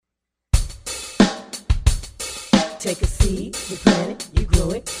take a seed, you plant it, you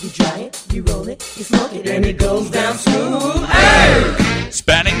grow it, you dry it, you roll it, you smoke it, and it goes down smooth. Hey!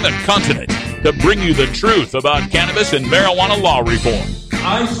 Spanning the continent to bring you the truth about cannabis and marijuana law reform.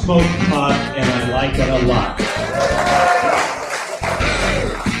 I smoke pot and I like it a lot.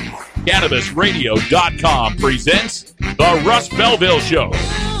 CannabisRadio.com presents The Russ Belville Show,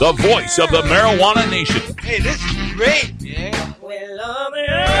 the voice of the marijuana nation. Hey, this is great, man.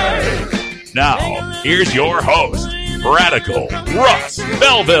 Now, here's your host, Radical Russ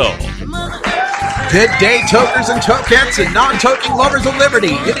Belville. Good day, tokers and tokettes and non-toking lovers of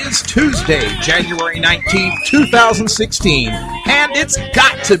liberty. It is Tuesday, January 19th, 2016, and it's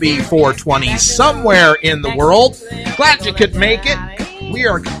got to be 420 somewhere in the world. Glad you could make it. We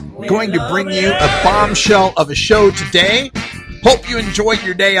are going to bring you a bombshell of a show today. Hope you enjoyed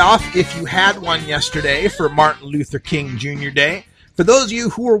your day off if you had one yesterday for Martin Luther King Jr. Day. For those of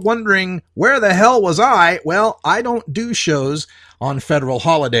you who are wondering, where the hell was I? Well, I don't do shows on federal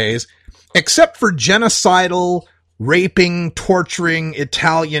holidays, except for genocidal, raping, torturing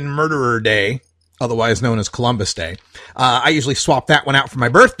Italian murderer day, otherwise known as Columbus Day. I usually swap that one out for my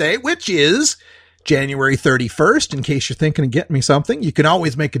birthday, which is January 31st. In case you're thinking of getting me something, you can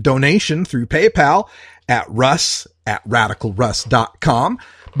always make a donation through PayPal at russ@radicalruss.com.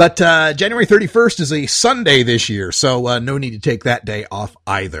 But January 31st is a Sunday this year, so no need to take that day off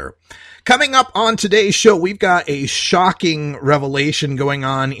either. Coming up on today's show, we've got a shocking revelation going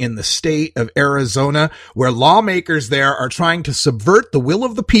on in the state of Arizona, where lawmakers there are trying to subvert the will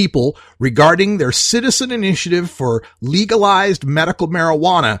of the people regarding their citizen initiative for legalized medical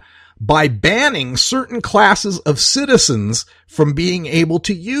marijuana by banning certain classes of citizens from being able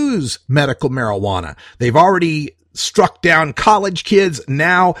to use medical marijuana. They've already struck down college kids.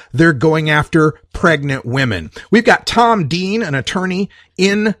 Now they're going after pregnant women. We've got Tom Dean, an attorney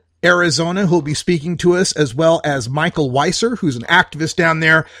in Arizona, who'll be speaking to us, as well as Michael Weiser, who's an activist down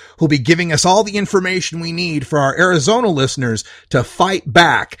there, who'll be giving us all the information we need for our Arizona listeners to fight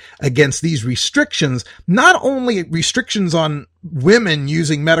back against these restrictions, not only restrictions on women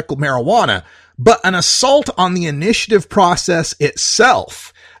using medical marijuana, but an assault on the initiative process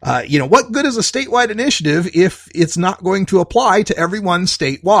itself. What good is a statewide initiative if it's not going to apply to everyone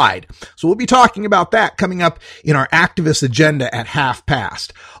statewide? So we'll be talking about that coming up in our activist agenda at 1:30.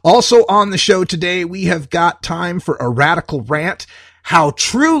 Also on the show today, we have got time for a radical rant, how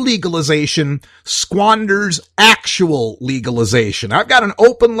true legalization squanders actual legalization. I've got an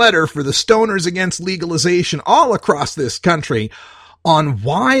open letter for the stoners against legalization all across this country on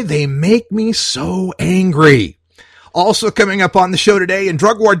why they make me so angry. Also coming up on the show today in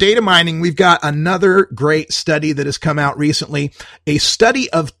drug war data mining, we've got another great study that has come out recently, a study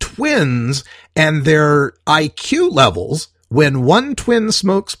of twins and their IQ levels when one twin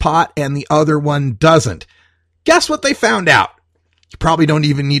smokes pot and the other one doesn't. Guess what they found out? You probably don't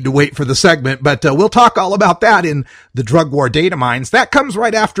even need to wait for the segment, but we'll talk all about that in the drug war data mines. That comes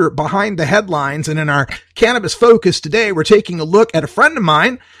right after Behind the Headlines, and in our cannabis focus today, we're taking a look at a friend of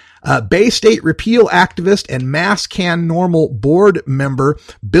mine, Bay State repeal activist and MassCan Normal board member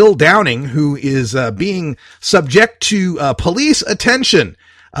Bill Downing, who is being subject to police attention.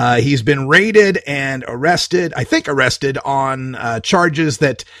 He's been raided and arrested on charges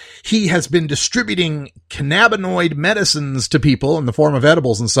that he has been distributing cannabinoid medicines to people in the form of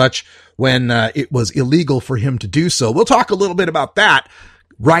edibles and such when it was illegal for him to do so. We'll talk a little bit about that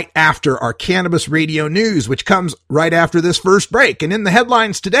right after our Cannabis Radio News, which comes right after this first break. And in the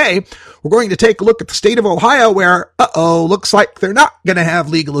headlines today, we're going to take a look at the state of Ohio where, looks like they're not going to have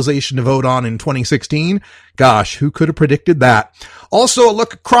legalization to vote on in 2016. Gosh, who could have predicted that? Also, a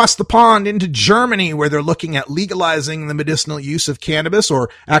look across the pond into Germany, where they're looking at legalizing the medicinal use of cannabis, or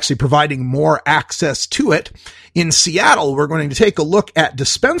actually providing more access to it. In Seattle, we're going to take a look at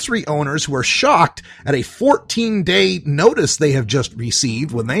dispensary owners who are shocked at a 14-day notice they have just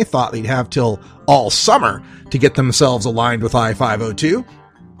received when they thought they'd have till all summer to get themselves aligned with I-502.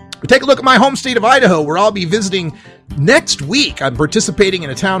 We take a look at my home state of Idaho, where I'll be visiting next week. I'm participating in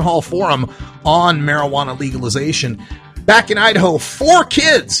a town hall forum on marijuana legalization. Back in Idaho, 4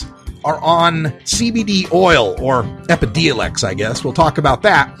 kids are on CBD oil, or Epidiolex, I guess. We'll talk about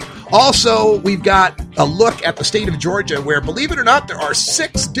that. Also, we've got a look at the state of Georgia, where, believe it or not, there are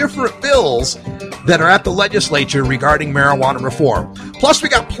 6 different bills that are at the legislature regarding marijuana reform. Plus, we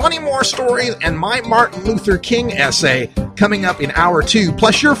got plenty more stories and my Martin Luther King essay coming up in hour 2,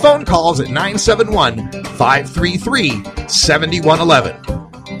 plus your phone calls at 971-533-7111.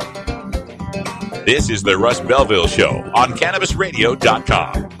 This is the Russ Belville Show on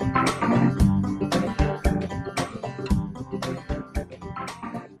CannabisRadio.com.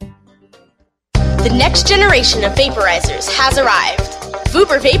 The next generation of vaporizers has arrived.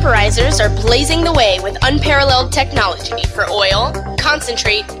 Vuber vaporizers are blazing the way with unparalleled technology for oil,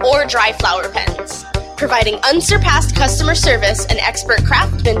 concentrate, or dry flower pens. Providing unsurpassed customer service and expert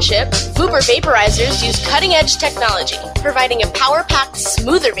craftsmanship, Vuber vaporizers use cutting-edge technology, providing a power-packed,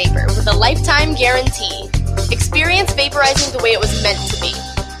 smoother vapor with a lifetime guarantee. Experience vaporizing the way it was meant to be.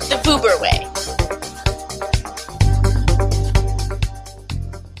 The Vuber way.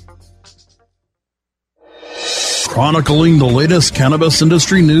 Chronicling the latest cannabis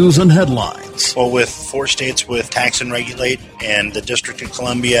industry news and headlines. Well, with 4 states with Townsend regulate and the District of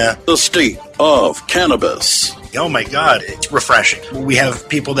Columbia. The state of cannabis. Oh my God, it's refreshing. We have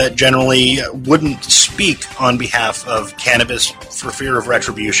people that generally wouldn't speak on behalf of cannabis for fear of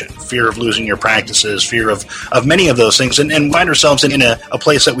retribution, fear of losing your practices, fear of many of those things, and find ourselves in a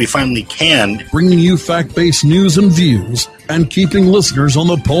place that we finally can. Bringing you fact-based news and views and keeping listeners on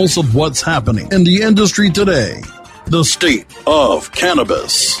the pulse of what's happening in the industry today. The state of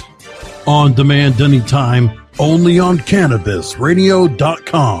cannabis. On demand anytime, only on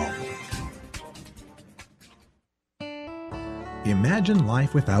CannabisRadio.com. Imagine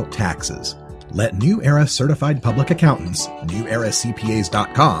life without taxes. Let New Era Certified Public Accountants,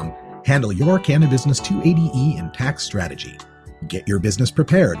 NewEraCPAs.com, handle your Cannabis 280E and tax strategy. Get your business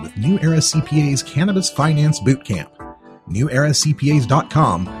prepared with New Era CPA's Cannabis Finance Bootcamp.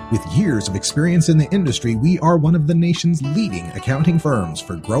 NewEraCPAs.com. With years of experience in the industry, we are one of the nation's leading accounting firms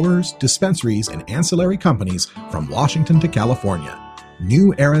for growers, dispensaries, and ancillary companies from Washington to California.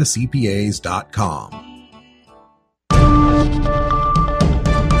 NewEraCPAs.com.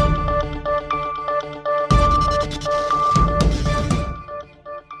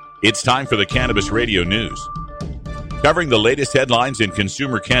 It's time for the Cannabis Radio News, covering the latest headlines in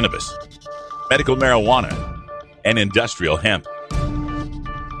consumer cannabis, medical marijuana, and industrial hemp.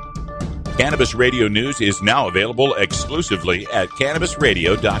 Cannabis Radio News is now available exclusively at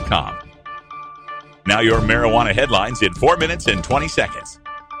CannabisRadio.com. Now your marijuana headlines in 4 minutes and 20 seconds.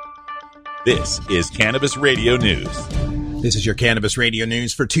 This is Cannabis Radio News. This is your Cannabis Radio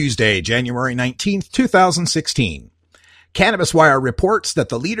News for Tuesday, January 19th, 2016. Cannabis Wire reports that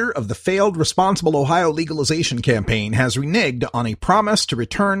the leader of the failed Responsible Ohio legalization campaign has reneged on a promise to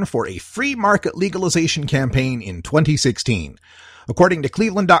return for a free market legalization campaign in 2016. According to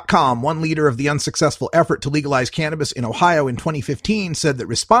Cleveland.com, one leader of the unsuccessful effort to legalize cannabis in Ohio in 2015 said that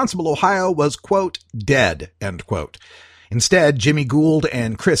Responsible Ohio was, quote, dead, end quote. Instead, Jimmy Gould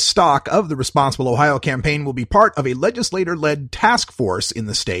and Chris Stock of the Responsible Ohio campaign will be part of a legislator-led task force in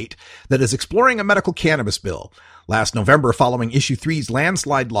the state that is exploring a medical cannabis bill. Last November, following Issue 3's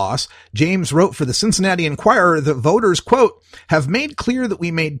landslide loss, James wrote for the Cincinnati Enquirer that voters, quote, have made clear that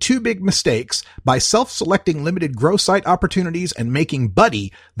we made 2 big mistakes by self-selecting limited grow site opportunities and making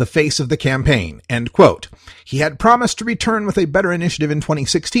Buddy the face of the campaign, end quote. He had promised to return with a better initiative in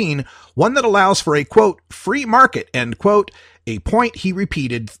 2016, one that allows for a, quote, free market, end quote, a point he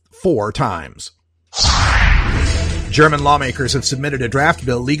repeated 4 times. German lawmakers have submitted a draft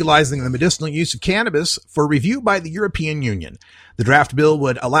bill legalizing the medicinal use of cannabis for review by the European Union. The draft bill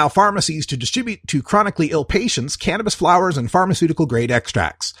would allow pharmacies to distribute to chronically ill patients cannabis flowers and pharmaceutical-grade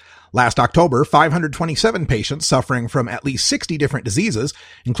extracts. Last October, 527 patients suffering from at least 60 different diseases,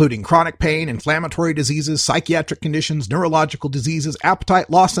 including chronic pain, inflammatory diseases, psychiatric conditions, neurological diseases, appetite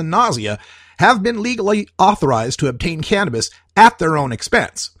loss, and nausea, have been legally authorized to obtain cannabis at their own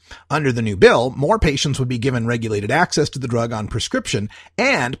expense. Under the new bill, more patients would be given regulated access to the drug on prescription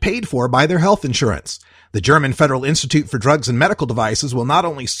and paid for by their health insurance. The German Federal Institute for Drugs and Medical Devices will not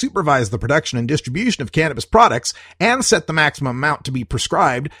only supervise the production and distribution of cannabis products and set the maximum amount to be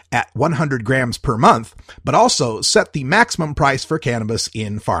prescribed at 100 grams per month, but also set the maximum price for cannabis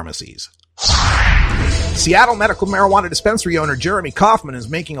in pharmacies. Seattle medical marijuana dispensary owner Jeremy Kaufman is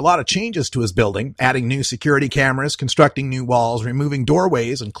making a lot of changes to his building, adding new security cameras, constructing new walls, removing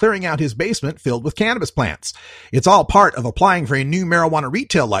doorways, and clearing out his basement filled with cannabis plants. It's all part of applying for a new marijuana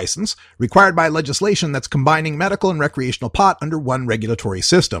retail license, required by legislation that's combining medical and recreational pot under one regulatory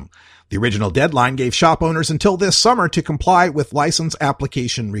system. The original deadline gave shop owners until this summer to comply with license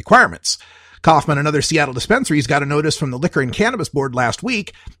application requirements. Kaufman and other Seattle dispensaries got a notice from the Liquor and Cannabis Board last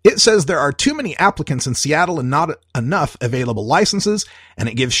week. It says there are too many applicants in Seattle and not enough available licenses, and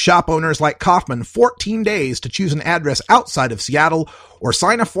it gives shop owners like Kaufman 14 days to choose an address outside of Seattle or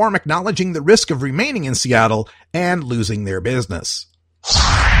sign a form acknowledging the risk of remaining in Seattle and losing their business.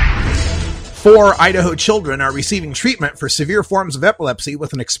 4 Idaho children are receiving treatment for severe forms of epilepsy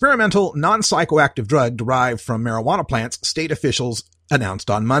with an experimental non-psychoactive drug derived from marijuana plants, state officials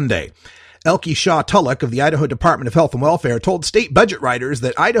announced on Monday. Elke Shaw-Tulloch of the Idaho Department of Health and Welfare told state budget writers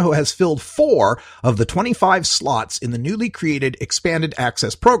that Idaho has filled 4 of the 25 slots in the newly created Expanded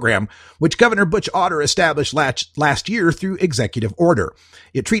Access Program, which Governor Butch Otter established last year through executive order.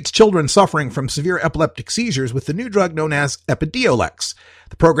 It treats children suffering from severe epileptic seizures with the new drug known as Epidiolex.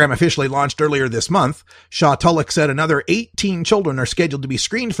 The program officially launched earlier this month. Shaw-Tulloch said another 18 children are scheduled to be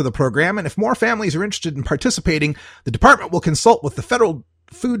screened for the program, and if more families are interested in participating, the department will consult with the Federal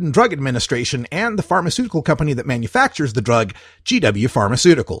Food and Drug Administration and the pharmaceutical company that manufactures the drug, GW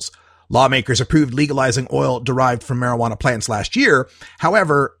Pharmaceuticals. Lawmakers approved legalizing oil derived from marijuana plants last year.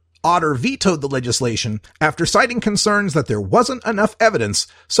 However, Otter vetoed the legislation after citing concerns that there wasn't enough evidence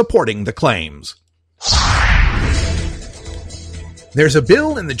supporting the claims. There's a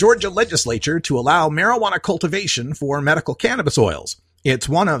bill in the Georgia legislature to allow marijuana cultivation for medical cannabis oils. It's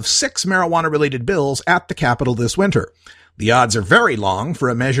one of 6 marijuana-related bills at the Capitol this winter. The odds are very long for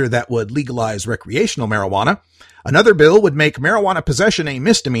a measure that would legalize recreational marijuana. Another bill would make marijuana possession a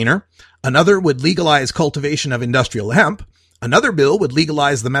misdemeanor. Another would legalize cultivation of industrial hemp. Another bill would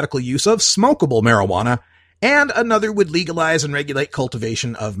legalize the medical use of smokable marijuana. And another would legalize and regulate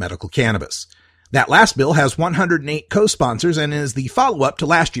cultivation of medical cannabis. That last bill has 108 co-sponsors and is the follow-up to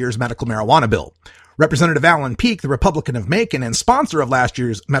last year's medical marijuana bill. Representative Alan Peake, the Republican of Macon and sponsor of last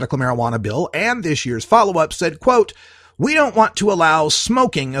year's medical marijuana bill and this year's follow-up, said, quote, "We don't want to allow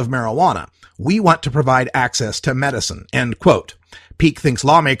smoking of marijuana. We want to provide access to medicine," end quote. Peake thinks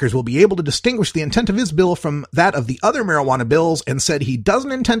lawmakers will be able to distinguish the intent of his bill from that of the other marijuana bills and said he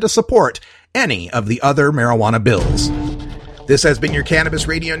doesn't intend to support any of the other marijuana bills. This has been your Cannabis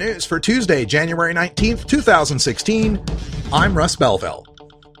Radio News for Tuesday, January 19th, 2016. I'm Russ Belville.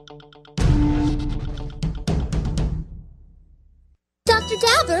 Dr.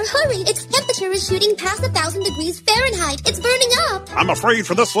 Dabber, hurry! Its temperature is shooting past 1,000 degrees Fahrenheit. It's burning up. I'm afraid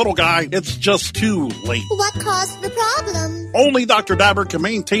for this little guy, it's just too late. What caused the problem? Only Dr. Dabber can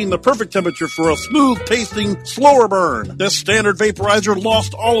maintain the perfect temperature for a smooth-tasting, slower burn. This standard vaporizer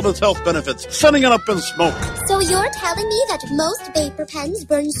lost all of its health benefits, sending it up in smoke. So you're telling me that most vapor pens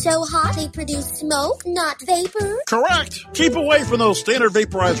burn so hot they produce smoke, not vapor? Correct. Keep away from those standard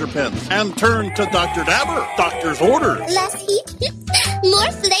vaporizer pens and turn to Dr. Dabber. Doctor's orders. Less heat,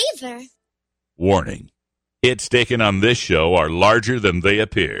 more flavor. Warning. Hits taken on this show are larger than they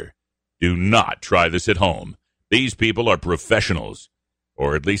appear. Do not try this at home. These people are professionals,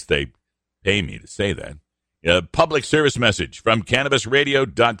 or at least they pay me to say that. A public service message from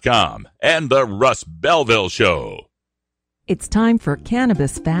CannabisRadio.com and the Russ Belville Show. It's time for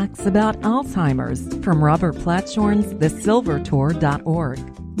Cannabis Facts about Alzheimer's from Robert Platshorn's TheSilverTour.org.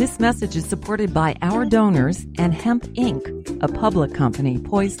 This message is supported by our donors and Hemp Inc., a public company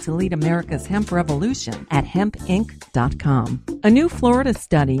poised to lead America's hemp revolution at hempinc.com. A new Florida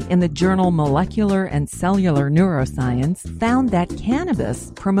study in the journal Molecular and Cellular Neuroscience found that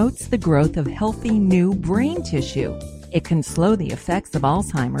cannabis promotes the growth of healthy new brain tissue. It can slow the effects of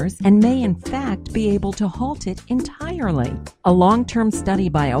Alzheimer's and may in fact be able to halt it entirely. A long-term study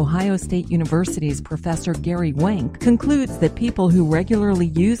by Ohio State University's Professor Gary Wenk concludes that people who regularly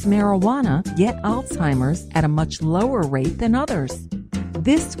use marijuana get Alzheimer's at a much lower rate than others.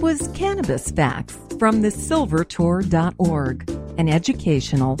 This was Cannabis Facts from TheSilverTour.org, an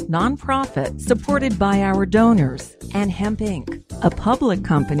educational nonprofit supported by our donors, and Hemp Inc., a public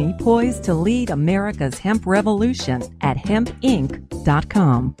company poised to lead America's hemp revolution at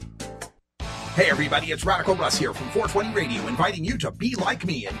hempinc.com. Hey everybody, it's Radical Russ here from 420 Radio, inviting you to be like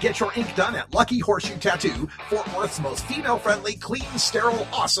me and get your ink done at Lucky Horseshoe Tattoo, Fort Worth's most female-friendly, clean, sterile,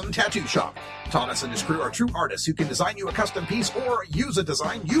 awesome tattoo shop. Thomas and his crew are true artists who can design you a custom piece or use a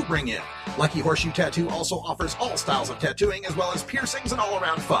design you bring in. Lucky Horseshoe Tattoo also offers all styles of tattooing as well as piercings and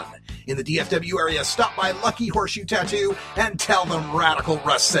all-around fun. In the DFW area, stop by Lucky Horseshoe Tattoo and tell them Radical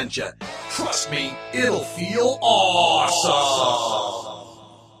Russ sent you. Trust me, it'll feel awesome.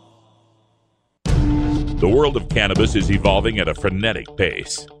 The world of cannabis is evolving at a frenetic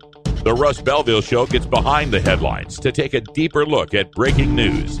pace. The Russ Belville Show gets behind the headlines to take a deeper look at breaking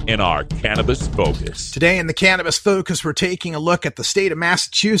news in our Cannabis Focus. Today in the Cannabis Focus, we're taking a look at the state of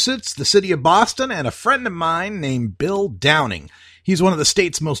Massachusetts, the city of Boston, and a friend of mine named Bill Downing. He's one of the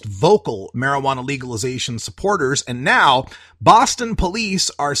state's most vocal marijuana legalization supporters, and now Boston police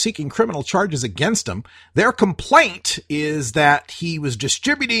are seeking criminal charges against him. Their complaint is that he was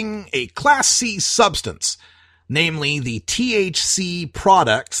distributing a Class C substance, namely the THC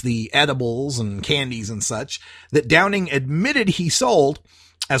products, the edibles and candies and such, that Downing admitted he sold,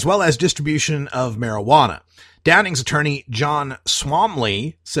 as well as distribution of marijuana. Downing's attorney, John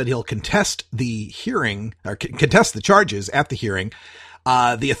Swamley, said he'll contest the charges at the hearing.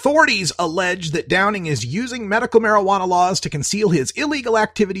 The authorities allege that Downing is using medical marijuana laws to conceal his illegal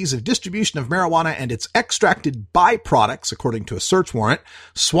activities of distribution of marijuana and its extracted byproducts, according to a search warrant.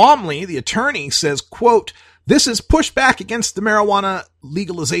 Swamley, the attorney, says, quote, "This is pushback against the marijuana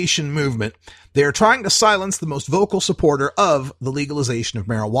legalization movement. They are trying to silence the most vocal supporter of the legalization of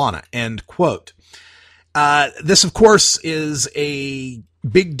marijuana," end quote. This, of course, is a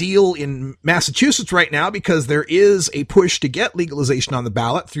big deal in Massachusetts right now because there is a push to get legalization on the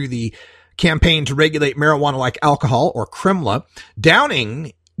ballot through the Campaign to Regulate Marijuana Like Alcohol, or CRMLA.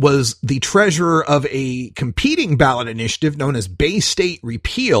 Downing was the treasurer of a competing ballot initiative known as Bay State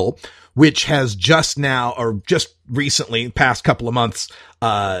Repeal, which has just recently, past couple of months,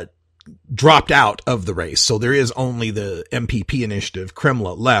 dropped out of the race. So there is only the MPP initiative,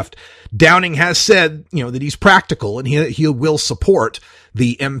 CRMLA, left. Downing has said, that he's practical and he will support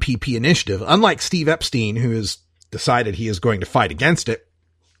the MPP initiative, unlike Steve Epstein, who has decided he is going to fight against it.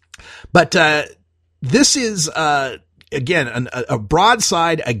 But this is, again, a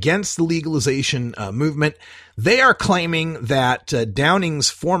broadside against the legalization movement. They are claiming that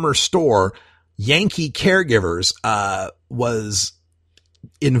Downing's former store, Yankee Caregivers, was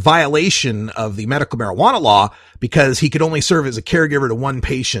in violation of the medical marijuana law because he could only serve as a caregiver to one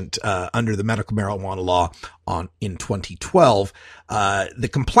patient under the medical marijuana law in 2012. The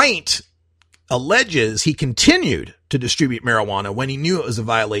complaint alleges he continued to distribute marijuana when he knew it was a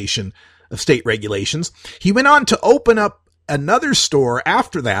violation of state regulations. He went on to open up another store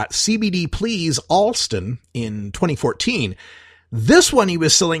after that, CBD Please Alston, in 2014. This one, he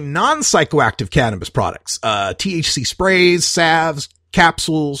was selling non-psychoactive cannabis products, THC sprays, salves,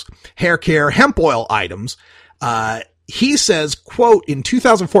 capsules, hair care, hemp oil items. He says, quote, in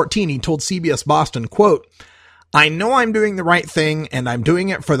 2014, he told CBS Boston, quote, "I know I'm doing the right thing and I'm doing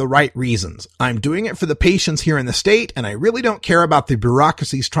it for the right reasons. I'm doing it for the patients here in the state, and I really don't care about the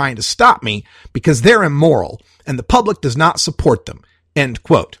bureaucracies trying to stop me because they're immoral and the public does not support them," end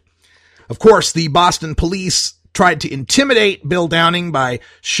quote. Of course, the Boston police tried to intimidate Bill Downing by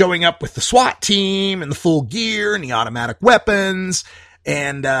showing up with the SWAT team and the full gear and the automatic weapons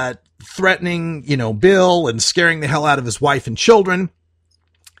and threatening, Bill and scaring the hell out of his wife and children.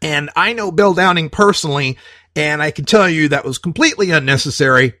 And I know Bill Downing personally, and I can tell you that was completely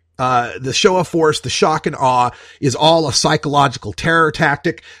unnecessary. The show of force, the shock and awe is all a psychological terror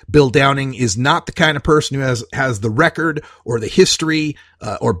tactic. Bill Downing is not the kind of person who has the record or the history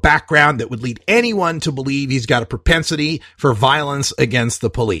or background that would lead anyone to believe he's got a propensity for violence against the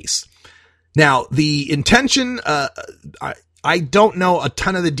police. Now, the intention, I don't know a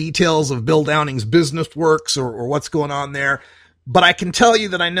ton of the details of Bill Downing's business works or what's going on there, but I can tell you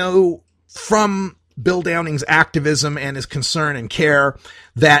that I know from Bill Downing's activism and his concern and care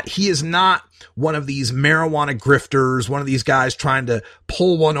that he is not one of these marijuana grifters, one of these guys trying to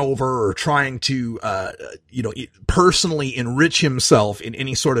pull one over or trying to, personally enrich himself in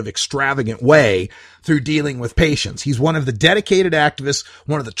any sort of extravagant way through dealing with patients. He's one of the dedicated activists,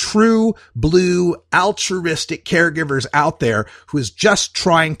 one of the true blue altruistic caregivers out there who is just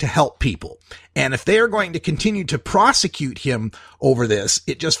trying to help people. And if they are going to continue to prosecute him over this,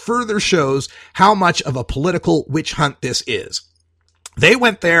 it just further shows how much of a political witch hunt this is. They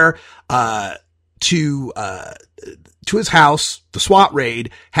went there to his house, the SWAT raid,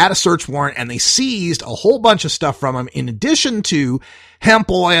 had a search warrant, and they seized a whole bunch of stuff from him in addition to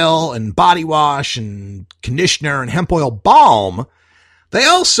hemp oil and body wash and conditioner and hemp oil balm. They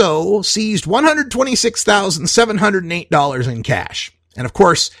also seized $126,708 in cash. And of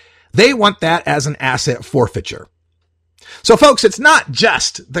course, they want that as an asset forfeiture. So folks, it's not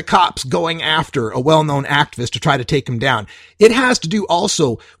just the cops going after a well-known activist to try to take him down. It has to do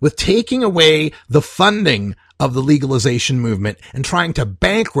also with taking away the funding of the legalization movement and trying to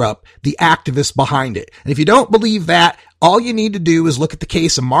bankrupt the activists behind it. And if you don't believe that, all you need to do is look at the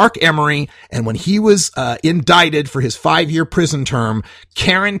case of Mark Emery, and when he was indicted for his 5-year prison term,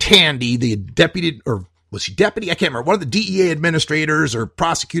 Karen Tandy, the deputy, or was she deputy? I can't remember. One of the DEA administrators or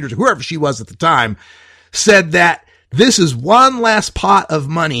prosecutors or whoever she was at the time said that this is one less pot of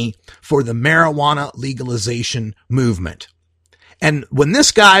money for the marijuana legalization movement. And when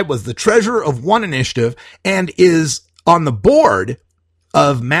this guy was the treasurer of one initiative and is on the board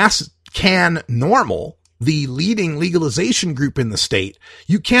of Mass Can Normal, the leading legalization group in the state,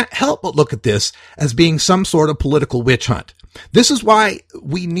 you can't help but look at this as being some sort of political witch hunt. This is why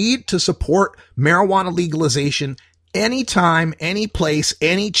we need to support marijuana legalization anytime, any place,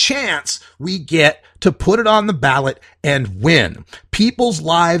 any chance we get to put it on the ballot and win. People's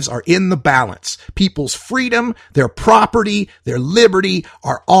lives are in the balance. People's freedom, their property, their liberty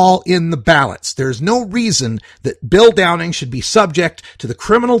are all in the balance. There's no reason that Bill Downing should be subject to the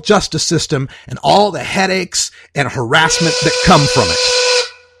criminal justice system and all the headaches and harassment that come from it.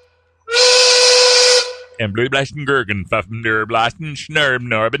 And blue blasting Gergen, Pfaffen der Blasten, Schnurb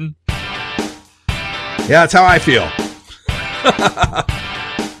Norben. Yeah, that's how I feel.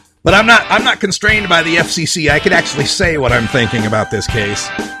 But I'm not constrained by the FCC. I could actually say what I'm thinking about this case.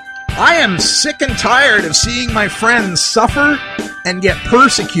 I am sick and tired of seeing my friends suffer and get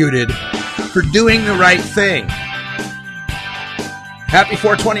persecuted for doing the right thing. Happy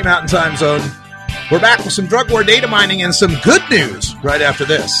 420 Mountain Time Zone. We're back with some drug war data mining and some good news right after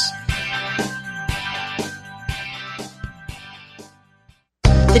this.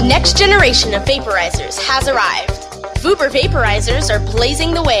 The next generation of vaporizers has arrived. Vuber vaporizers are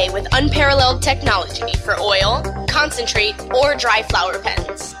blazing the way with unparalleled technology for oil, concentrate, or dry flower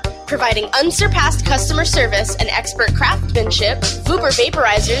pens. Providing unsurpassed customer service and expert craftsmanship, Vuber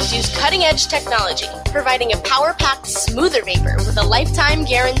vaporizers use cutting-edge technology, providing a power-packed, smoother vapor with a lifetime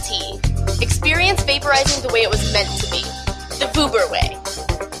guarantee. Experience vaporizing the way it was meant to be. The Vuber way.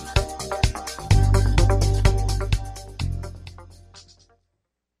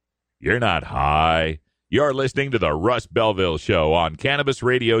 You're not high. You're listening to the Russ Belville Show on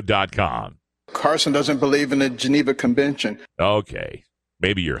CannabisRadio.com. Carson doesn't believe in the Geneva Convention. Okay.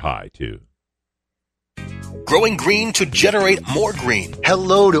 Maybe you're high, too. Growing green to generate more green.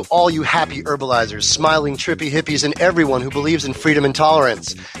 Hello to all you happy herbalizers, smiling trippy hippies, and everyone who believes in freedom and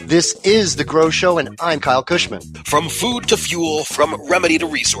tolerance. This is The Grow Show, and I'm Kyle Cushman. From food to fuel, from remedy to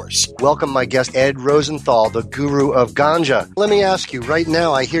resource. Welcome my guest, Ed Rosenthal, the guru of ganja. Let me ask you, right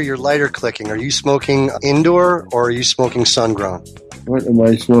now I hear your lighter clicking. Are you smoking indoor or are you smoking sun-grown? What am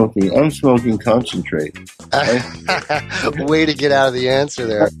I smoking? I'm smoking concentrate. Way to get out of the answer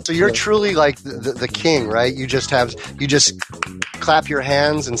there. So you're truly like the king, right? You just clap your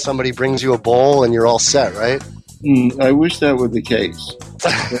hands and somebody brings you a bowl and you're all set, right? I wish that were the case.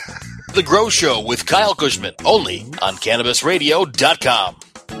 The Grow Show with Kyle Cushman, only on CannabisRadio.com.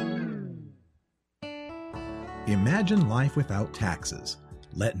 Imagine life without taxes.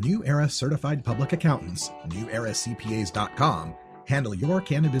 Let New Era Certified Public Accountants, NewEraCPAs.com, handle your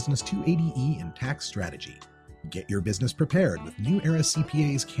Cannabusiness 280E and tax strategy. Get your business prepared with New Era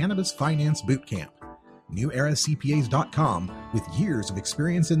CPA's Cannabis Finance Bootcamp. NewEraCPAs.com. With years of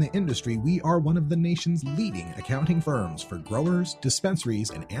experience in the industry, we are one of the nation's leading accounting firms for growers, dispensaries,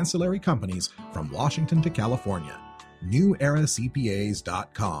 and ancillary companies from Washington to California.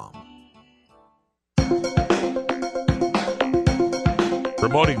 NewEraCPAs.com.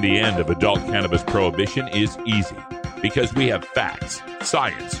 Promoting the end of adult cannabis prohibition is easy because we have facts,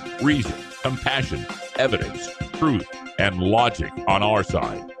 science, reason, compassion, evidence, truth, and logic on our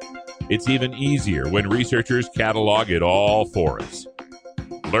side. It's even easier when researchers catalog it all for us.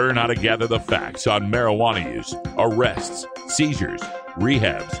 Learn how to gather the facts on marijuana use, arrests, seizures,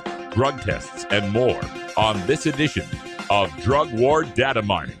 rehabs, drug tests, and more on this edition of Drug War Data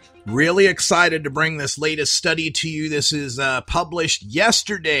Mining. Really excited to bring this latest study to you. This is published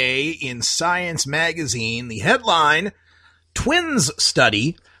yesterday in Science Magazine. The headline, Twins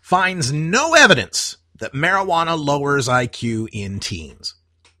Study Finds No Evidence That Marijuana Lowers IQ in Teens.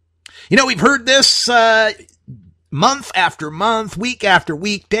 You know, we've heard this month after month, week after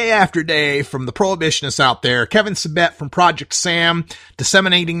week, day after day from the prohibitionists out there. Kevin Sabet from Project Sam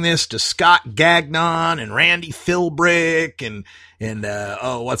disseminating this to Scott Gagnon and Randy Philbrick and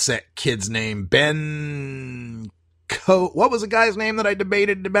what's that kid's name? Ben Coat. What was the guy's name that I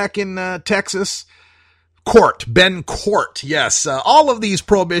debated back in Texas? Ben Court. Yes. All of these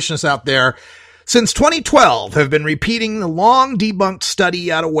prohibitionists out there since 2012 have been repeating the long debunked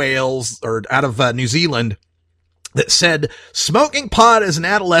study out of Wales or out of New Zealand that said smoking pot as an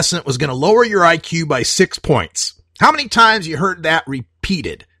adolescent was going to lower your IQ by 6 points. How many times you heard that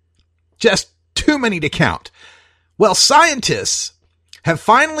repeated? Just too many to count. Well, scientists have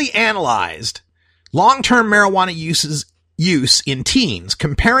finally analyzed long-term marijuana use in teens,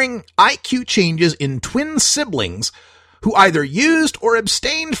 comparing IQ changes in twin siblings who either used or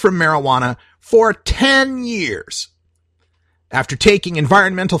abstained from marijuana for 10 years. After taking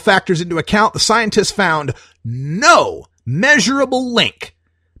environmental factors into account, the scientists found no measurable link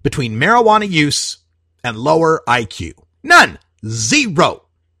between marijuana use and lower IQ. None. Zero.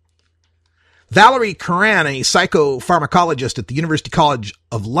 Valerie Curran, a psychopharmacologist at the University College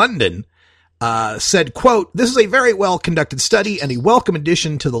of London, said, quote, "This is a very well-conducted study and a welcome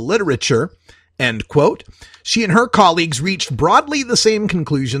addition to the literature, end quote. She and her colleagues reached broadly the same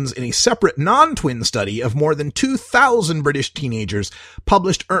conclusions in a separate non-twin study of more than 2,000 British teenagers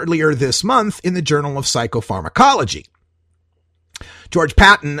published earlier this month in the Journal of Psychopharmacology. George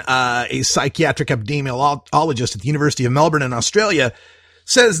Patton, a psychiatric epidemiologist at the University of Melbourne in Australia,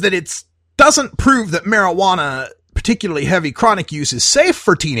 says that it doesn't prove that marijuana, particularly heavy chronic use, is safe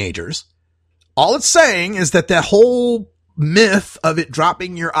for teenagers. All it's saying is that the whole myth of it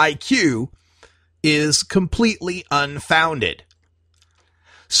dropping your IQ is completely unfounded.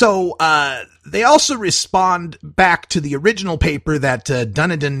 So they also respond back to the original paper, that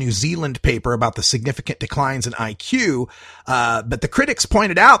Dunedin, New Zealand paper about the significant declines in IQ, but the critics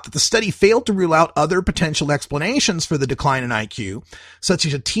pointed out that the study failed to rule out other potential explanations for the decline in IQ, such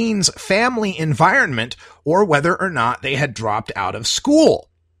as a teen's family environment or whether or not they had dropped out of school.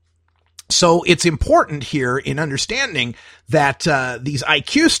 So it's important here in understanding that these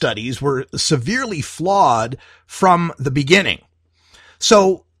IQ studies were severely flawed from the beginning.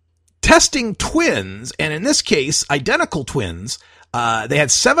 So testing twins, and in this case, identical twins, they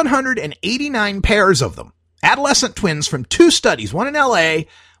had 789 pairs of them, adolescent twins from 2 studies, one in LA,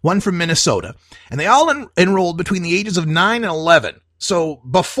 one from Minnesota, and they all enrolled between the ages of 9 and 11. So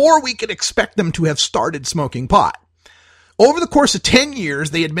before we could expect them to have started smoking pot. Over the course of 10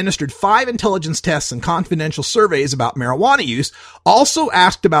 years, they administered 5 intelligence tests and confidential surveys about marijuana use, also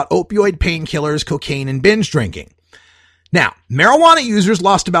asked about opioid painkillers, cocaine, and binge drinking. Now, marijuana users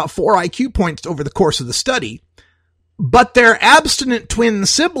lost about 4 IQ points over the course of the study, but their abstinent twin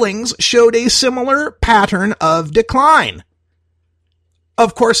siblings showed a similar pattern of decline.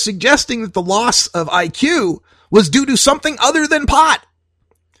 Of course, suggesting that the loss of IQ was due to something other than pot.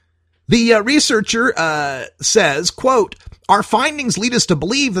 The researcher says, quote, "Our findings lead us to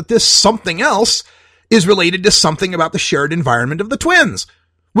believe that this something else is related to something about the shared environment of the twins,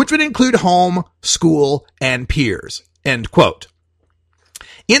 which would include home, school, and peers," end quote.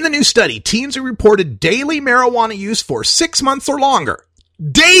 In the new study, teens who reported daily marijuana use for 6 months or longer,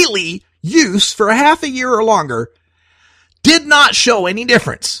 daily use for half a year or longer, did not show any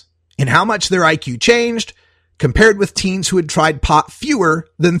difference in how much their IQ changed compared with teens who had tried pot fewer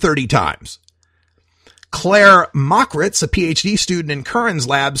than 30 times. Claire Mockritz, a PhD student in Curran's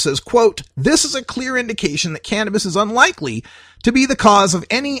lab, says, quote, "This is a clear indication that cannabis is unlikely to be the cause of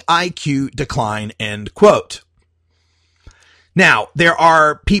any IQ decline," end quote. Now, there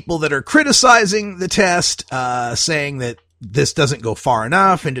are people that are criticizing the test, saying that this doesn't go far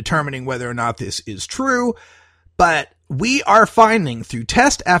enough in determining whether or not this is true, but we are finding through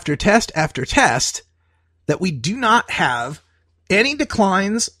test after test after test that we do not have any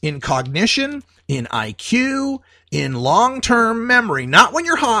declines in cognition, in IQ, in long-term memory. Not when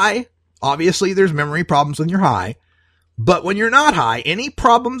you're high. Obviously, there's memory problems when you're high. But when you're not high, any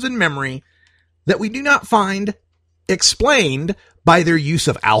problems in memory that we do not find explained by their use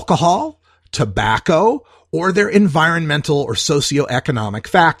of alcohol, tobacco, or their environmental or socioeconomic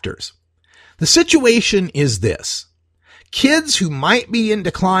factors. The situation is this. Kids who might be in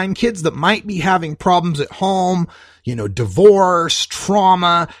decline, kids that might be having problems at home, divorce,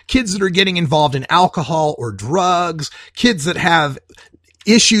 trauma, kids that are getting involved in alcohol or drugs, kids that have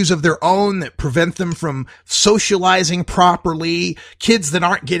issues of their own that prevent them from socializing properly, kids that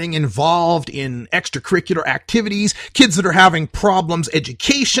aren't getting involved in extracurricular activities, kids that are having problems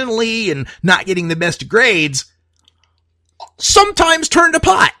educationally and not getting the best grades, sometimes turn to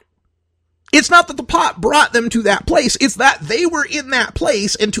pot. It's not that the pot brought them to that place. It's that they were in that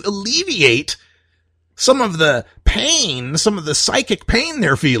place, and to alleviate some of the pain, some of the psychic pain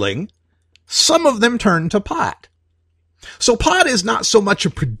they're feeling, some of them turn to pot. So pot is not so much a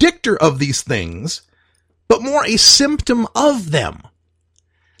predictor of these things, but more a symptom of them.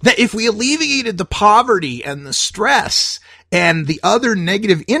 That if we alleviated the poverty and the stress and the other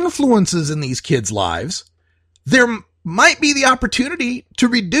negative influences in these kids' lives, there might be the opportunity to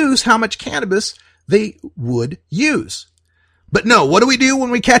reduce how much cannabis they would use. But no, what do we do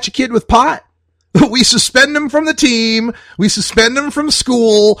when we catch a kid with pot? We suspend them from the team. We suspend them from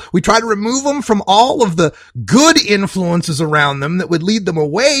school. We try to remove them from all of the good influences around them that would lead them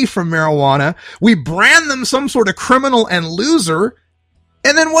away from marijuana. We brand them some sort of criminal and loser.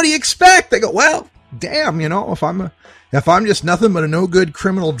 And then what do you expect? They go, well, damn, if I'm just nothing but a no good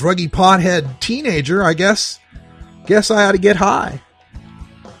criminal druggy pothead teenager, I guess I ought to get high.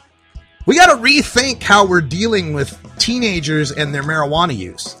 We got to rethink how we're dealing with teenagers and their marijuana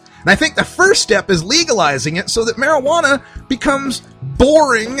use. And I think the first step is legalizing it so that marijuana becomes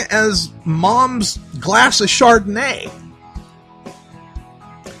boring as mom's glass of Chardonnay.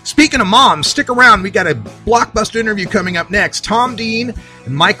 Speaking of moms, stick around. We got a blockbuster interview coming up next. Tom Dean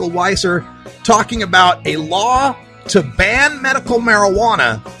and Michael Weiser talking about a law to ban medical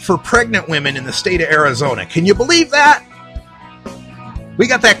marijuana for pregnant women in the state of Arizona. Can you believe that? We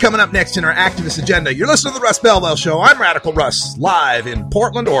got that coming up next in our activist agenda. You're listening to the Russ Belville Show. I'm Radical Russ, live in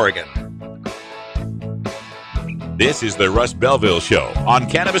Portland, Oregon. This is the Russ Belville Show on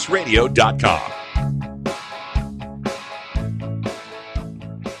CannabisRadio.com.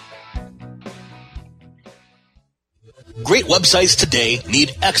 Great websites today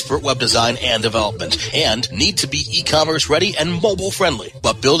need expert web design and development and need to be e-commerce ready and mobile friendly.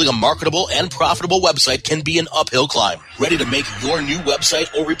 But building a marketable and profitable website can be an uphill climb. Ready to make your new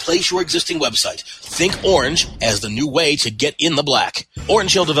website or replace your existing website? Think Orange as the new way to get in the black.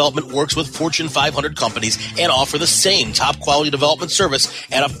 Orange Hill Development works with Fortune 500 companies and offer the same top quality development service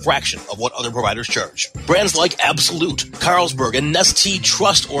at a fraction of what other providers charge. Brands like Absolute, Carlsberg, and Nestea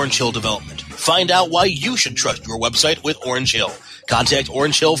trust Orange Hill Development. Find out why you should trust your website with Orange Hill. Contact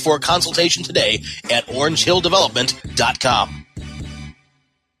Orange Hill for a consultation today at orangehilldevelopment.com.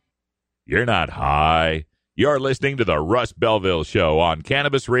 You're not high. You're listening to the Russ Belville Show on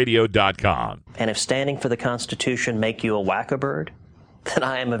CannabisRadio.com. And if standing for the Constitution make you a wacko bird, then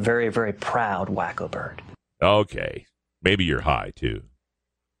I am a very, very proud wacko bird. Okay. Maybe you're high, too.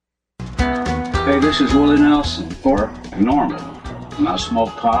 Hey, this is Willie Nelson for NORML. And I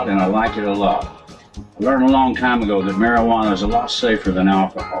smoke pot and I like it a lot. I learned a long time ago that marijuana is a lot safer than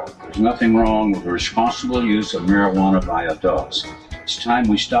alcohol. There's nothing wrong with the responsible use of marijuana by adults. It's time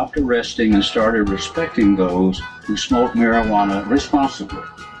we stopped arresting and started respecting those who smoke marijuana responsibly.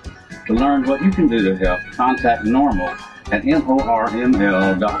 To learn what you can do to help, contact NORML at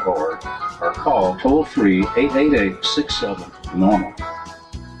NORML.org or call toll-free 888-67-NORML.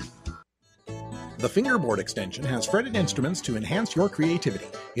 The Fingerboard extension has fretted instruments to enhance your creativity.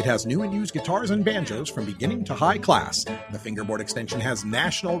 It has new and used guitars and banjos from beginning to high class. The Fingerboard extension has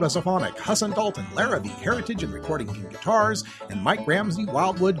National Resophonic, Husson Dalton, Larrabee, Heritage and Recording King guitars, and Mike Ramsey,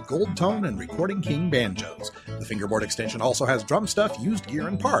 Wildwood, Gold Tone, and Recording King banjos. The Fingerboard extension also has drum stuff, used gear,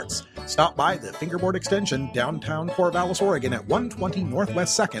 and parts. Stop by the Fingerboard extension, downtown Corvallis, Oregon at 120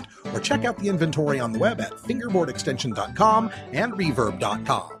 Northwest 2nd, or check out the inventory on the web at fingerboardextension.com and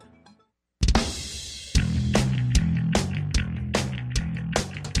reverb.com.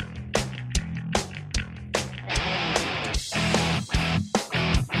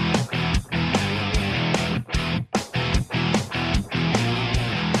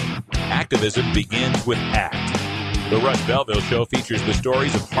 Activism begins with ACT. The Russ Belville Show features the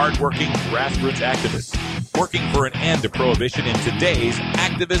stories of hardworking grassroots activists working for an end to prohibition in today's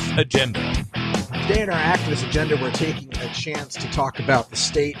activist agenda. Today in our activist agenda, we're taking a chance to talk about the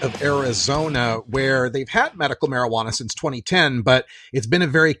state of Arizona, where they've had medical marijuana since 2010, but it's been a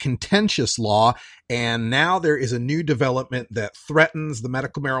very contentious law. And now there is a new development that threatens the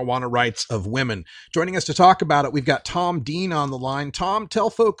medical marijuana rights of women. Joining us to talk about it, we've got Tom Dean on the line. Tom, tell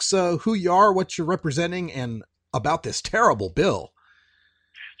folks who you are, what you're representing, and about this terrible bill.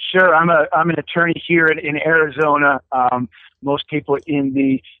 Sure. I'm an attorney here in Arizona. Most people in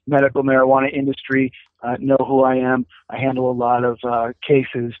the medical marijuana industry know who I am. I handle a lot of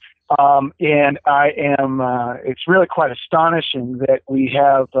cases. And I am, it's really quite astonishing that we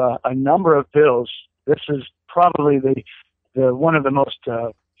have a number of bills. This is probably the one of the most,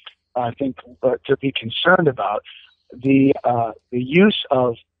 I think, to be concerned about. The use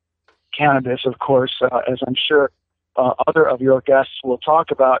of cannabis, of course, as I'm sure other of your guests will talk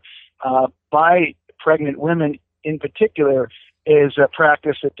about, by pregnant women in particular, is a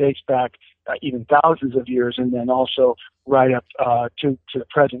practice that dates back even thousands of years, and then also right up to the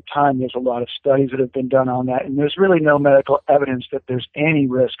present time. There's a lot of studies that have been done on that, and there's really no medical evidence that there's any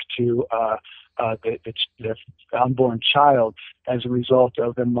risk to the unborn child as a result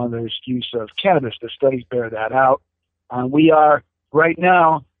of the mother's use of cannabis. The studies bear that out. We are right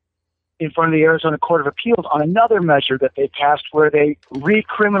now in front of the Arizona Court of Appeals on another measure that they passed where they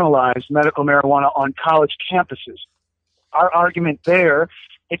recriminalized medical marijuana on college campuses. Our argument there,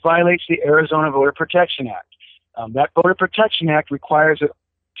 it violates the Arizona Voter Protection Act. That Voter Protection Act requires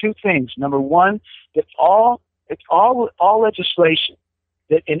two things. Number one, that all legislation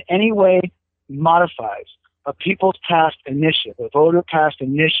that in any way modifies a people's passed initiative, a voter passed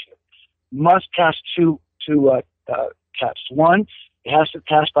initiative, must pass two tests. One, it has to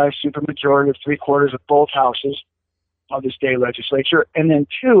pass by a supermajority of 3/4 of both houses of the state legislature. And then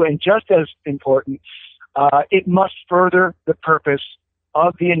two, and just as important, it must further the purpose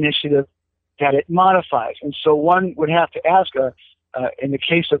of the initiative that it modifies. And so one would have to ask, in the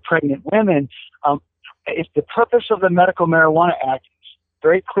case of pregnant women, if the purpose of the Medical Marijuana Act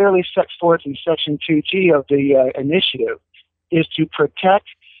very clearly set forth in Section 2G of the initiative is to protect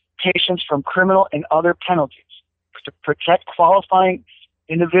patients from criminal and other penalties, to protect qualifying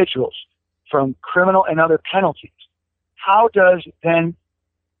individuals from criminal and other penalties, how does then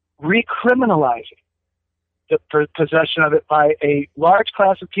recriminalizing the possession of it by a large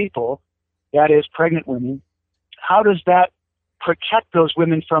class of people, that is pregnant women, how does that protect those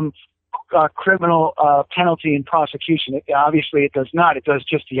women from criminal penalty and prosecution? Obviously, it does not. It does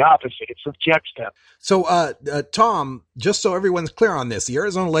just the opposite. It subjects them. So, Tom, just so everyone's clear on this, the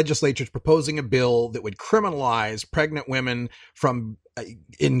Arizona legislature is proposing a bill that would criminalize pregnant women from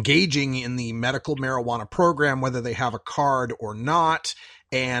engaging in the medical marijuana program, whether they have a card or not.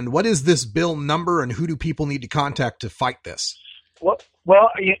 And what is this bill number, and who do people need to contact to fight this?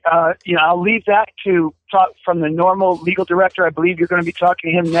 Well, I'll leave that to talk from the normal legal director. I believe you're going to be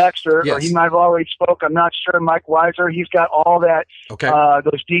talking to him next, or he might have already spoke. I'm not sure. Mike Weiser, he's got all that,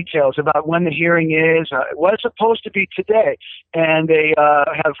 those details about when the hearing is. It was supposed to be today, and they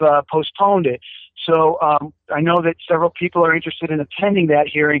have postponed it. So I know that several people are interested in attending that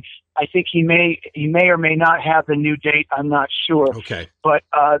hearing. I think he may or may not have the new date. I'm not sure. Okay. But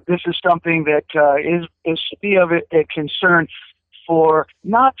this is something that is to be of a concern for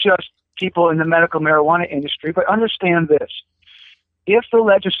not just people in the medical marijuana industry, but understand this. If the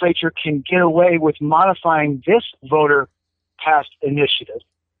legislature can get away with modifying this voter-passed initiative,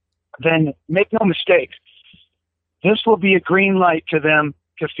 then make no mistake, this will be a green light to them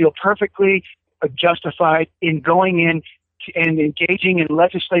to feel perfectly justified in going in and engaging in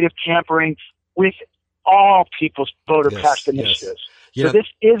legislative tampering with all people's voter-passed initiatives. Yes. So this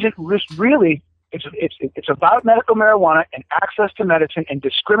isn't really... It's about medical marijuana and access to medicine and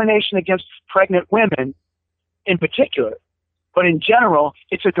discrimination against pregnant women in particular. But in general,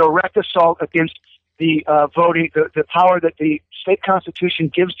 it's a direct assault against the voting, the power that the state constitution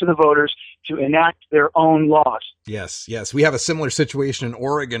gives to the voters to enact their own laws. Yes. We have a similar situation in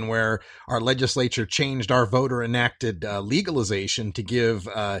Oregon where our legislature changed our voter-enacted legalization to give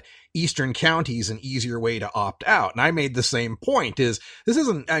eastern counties an easier way to opt out. And I made the same point is this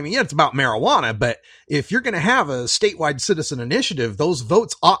isn't, it's about marijuana, but if you're going to have a statewide citizen initiative, those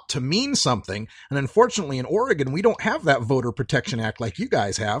votes ought to mean something. And unfortunately in Oregon, we don't have that Voter Protection Act like you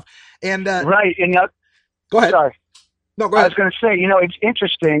guys have. And right. And go ahead. Sorry. No, go ahead. I was going to say, it's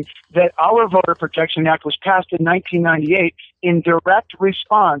interesting that our Voter Protection Act was passed in 1998 in direct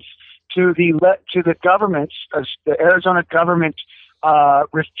response to the government's, the Arizona government's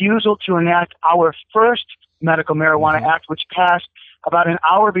refusal to enact our first Medical Marijuana Act, which passed about an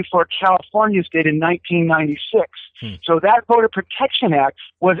hour before California's did in 1996. So that Voter Protection Act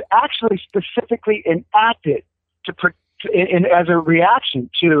was actually specifically enacted as a reaction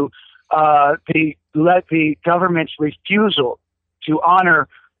to the government's refusal to honor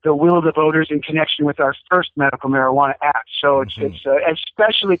the will of the voters in connection with our first Medical Marijuana Act. So it's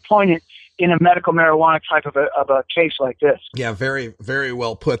especially poignant in a medical marijuana type of a case like this. Yeah, very, very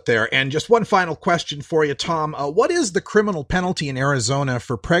well put there. And just one final question for you, Tom. What is the criminal penalty in Arizona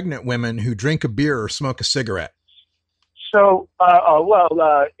for pregnant women who drink a beer or smoke a cigarette? So,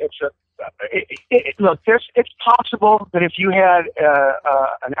 it's possible that if you had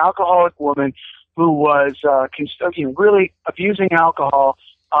an alcoholic woman who was really abusing alcohol,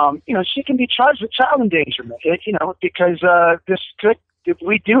 she can be charged with child endangerment. Because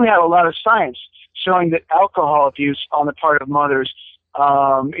we do have a lot of science showing that alcohol abuse on the part of mothers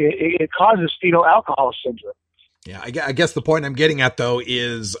it causes fetal alcohol syndrome. Yeah, I guess the point I'm getting at, though,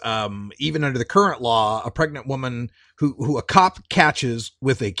 is even under the current law, a pregnant woman who a cop catches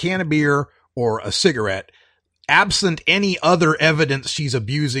with a can of beer or a cigarette, absent any other evidence she's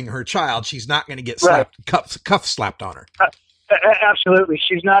abusing her child, she's not going to get cuffs slapped on her. Absolutely.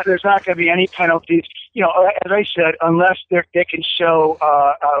 There's not going to be any penalties, as I said, unless they can show,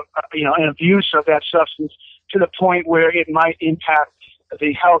 an abuse of that substance to the point where it might impact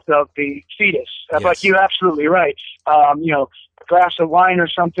the health of the fetus. Yes. But you're absolutely right. A glass of wine or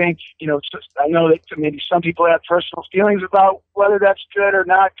something, I know that maybe some people have personal feelings about whether that's good or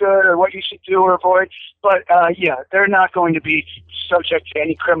not good or what you should do or avoid. But, they're not going to be subject to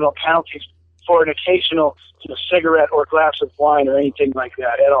any criminal penalties for an occasional cigarette or glass of wine or anything like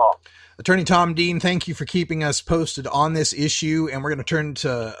that at all. Attorney Tom Dean, thank you for keeping us posted on this issue. And we're going to turn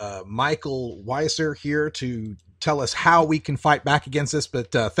to Michael Weiser here to tell us how we can fight back against this.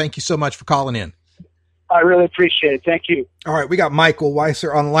 But thank you so much for calling in. I really appreciate it. Thank you. All right. We got Michael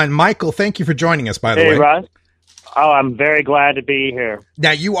Weiser on the line. Michael, thank you for joining us, by the way. Hey, Russ. Oh, I'm very glad to be here.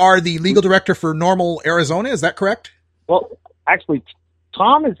 Now, you are the legal director for Normal, Arizona. Is that correct? Well, actually,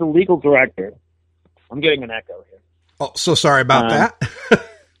 Tom is the legal director. I'm getting an echo here. Oh, so sorry about that.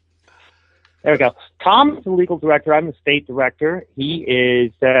 There we go. Tom is the legal director. I'm the state director. He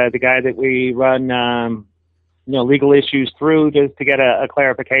is the guy that we run, legal issues through just to get a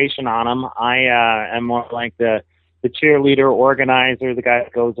clarification on them. I am more like the cheerleader organizer, the guy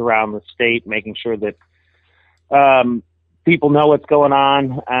that goes around the state making sure that people know what's going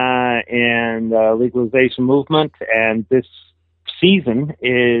on in the legalization movement. And this season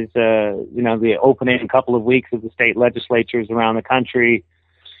is, the opening couple of weeks of the state legislatures around the country.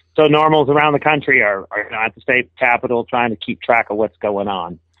 So normals around the country are at the state capitol trying to keep track of what's going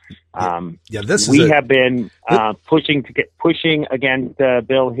on. We have been pushing against the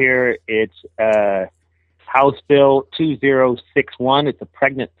bill here. It's House Bill 2061. It's a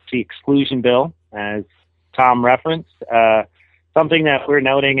pregnancy exclusion bill, as Tom referenced. Something that we're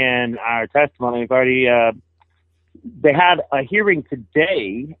noting in our testimony. We've already they had a hearing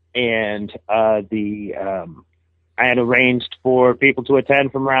today, and I had arranged for people to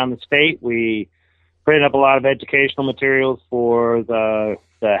attend from around the state. We printed up a lot of educational materials for the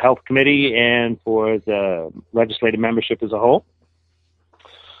health committee and for the legislative membership as a whole.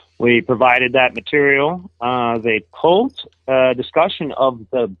 We provided that material. They pulled discussion of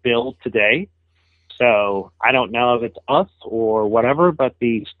the bill today. So I don't know if it's us or whatever, but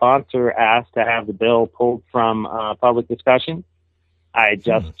the sponsor asked to have the bill pulled from public discussion. I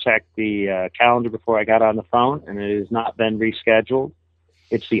just checked the calendar before I got on the phone, and it has not been rescheduled.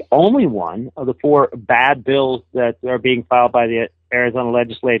 It's the only one of the 4 bad bills that are being filed by the Arizona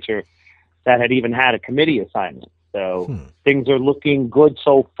legislature that had even had a committee assignment. So things are looking good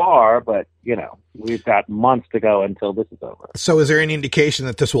so far, but, we've got months to go until this is over. So is there any indication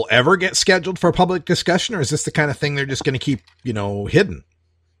that this will ever get scheduled for public discussion, or is this the kind of thing they're just going to keep, hidden?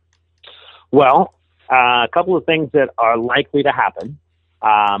 Well, a couple of things that are likely to happen.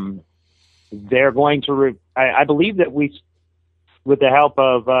 They're going to, I believe that with the help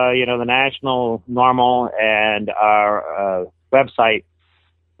of, the National Normal and our website,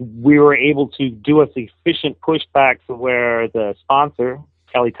 we were able to do a sufficient pushback to where the sponsor,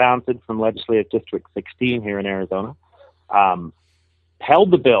 Kelly Townsend from Legislative District 16 here in Arizona, held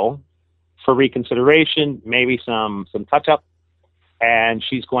the bill for reconsideration, maybe some touch-up, and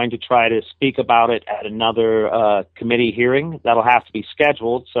she's going to try to speak about it at another committee hearing. That'll have to be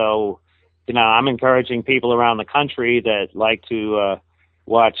scheduled. So, I'm encouraging people around the country that like to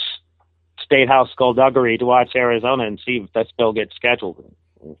watch State House skullduggery to watch Arizona and see if this bill gets scheduled.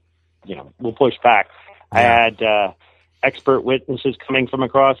 We'll push back. Yeah. I had expert witnesses coming from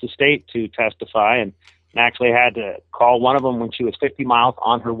across the state to testify, and actually had to call one of them when she was 50 miles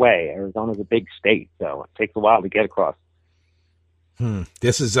on her way. Arizona's a big state, so it takes a while to get across.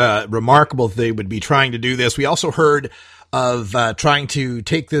 This is remarkable that they would be trying to do this. We also heard of trying to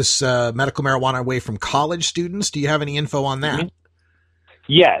take this medical marijuana away from college students. Do you have any info on that? Mm-hmm.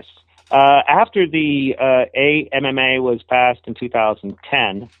 Yes. After the MMJ was passed in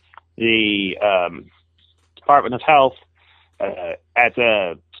 2010, the Department of Health, at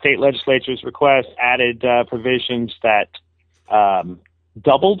the state legislature's request, added provisions that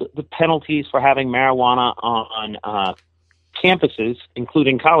doubled the penalties for having marijuana on campuses,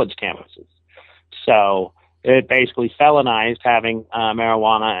 including college campuses. So it basically felonized having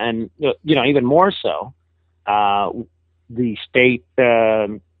marijuana, and even more so, the state,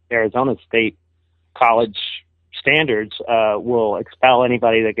 Arizona state college standards will expel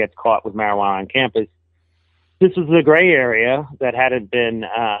anybody that gets caught with marijuana on campus. This is the gray area that hadn't been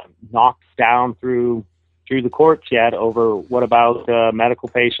knocked down through the courts yet over what about medical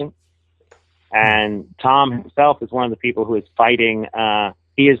patients. And Tom himself is one of the people who is fighting.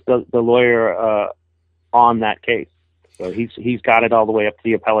 He is the lawyer on that case. So he's got it all the way up to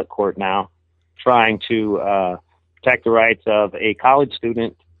the appellate court now, trying to protect the rights of a college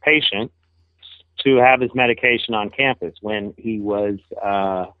student patient to have his medication on campus. When he was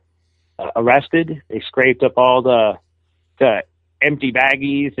arrested, they scraped up all the empty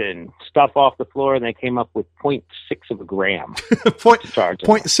baggies and stuff off the floor, and they came up with 0.6 of a gram.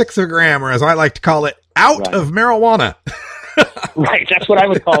 0.6 of a gram, or as I like to call it, out of marijuana. Right, that's what I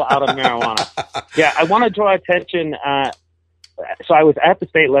would call out of marijuana. Yeah, I want to draw attention. So I was at the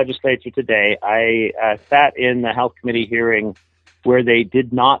state legislature today. I sat in the health committee hearing where they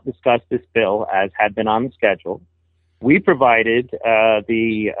did not discuss this bill as had been on the schedule. We provided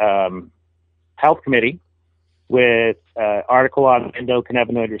the health committee with an article on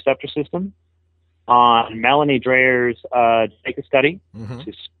endocannabinoid receptor system, on Melanie Dreyer's JACA study, which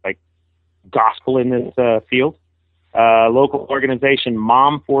is like gospel in this field. Local organization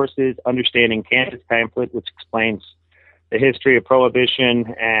Mom Forces Understanding Cannabis pamphlet, which explains the history of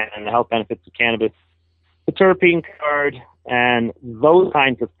prohibition and the health benefits of cannabis, the terpene card, and those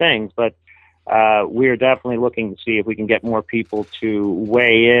kinds of things. But we're definitely looking to see if we can get more people to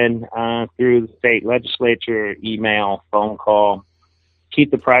weigh in through the state legislature, email, phone call,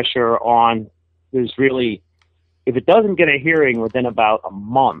 keep the pressure on. There's really, if it doesn't get a hearing within about a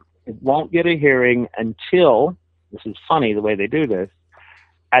month, it won't get a hearing until, this is funny the way they do this,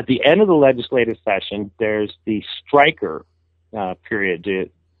 at the end of the legislative session, there's the striker period. Do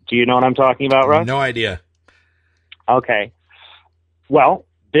you know what I'm talking about, Russ? No idea. Okay. Well,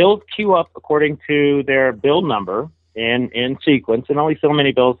 bills queue up according to their bill number in sequence, and only so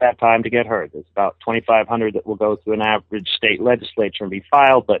many bills have time to get heard. There's about 2,500 that will go through an average state legislature and be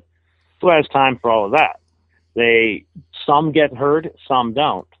filed, but who has time for all of that? Some get heard, some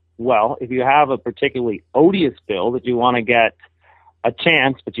don't. Well, if you have a particularly odious bill that you want to get a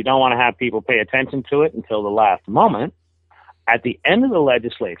chance, but you don't want to have people pay attention to it until the last moment, at the end of the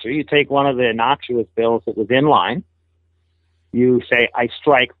legislature, you take one of the innocuous bills that was in line, you say, I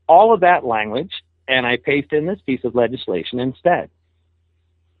strike all of that language, and I paste in this piece of legislation instead.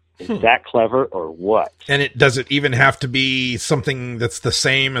 Is that clever or what? And does it even have to be something that's the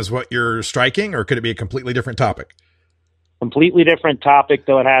same as what you're striking, or could it be a completely different topic? Completely different topic,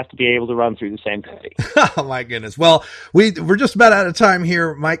 though it has to be able to run through the same committee. Oh, my goodness. Well, we're just about out of time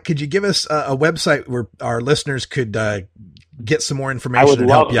here. Mike, could you give us a website where our listeners could get some more information and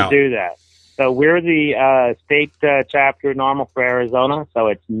help you out? I would love to do that. So we're the state chapter Normal for Arizona. So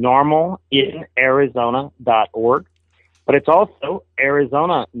it's normalinarizona.org. But it's also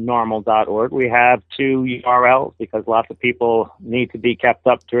arizonanormal.org. We have 2 URLs because lots of people need to be kept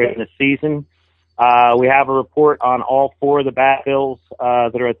up during the season. We have a report on all 4 of the bad bills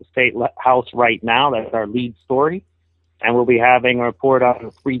that are at the state house right now. That's our lead story. And we'll be having a report on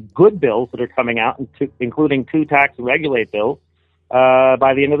the 3 good bills that are coming out, including 2 tax and regulate bills,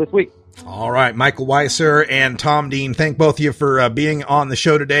 by the end of this week. All right. Michael Weiser and Tom Dean, thank both of you for being on the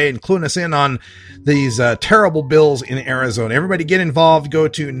show today and cluing us in on these terrible bills in Arizona. Everybody get involved. Go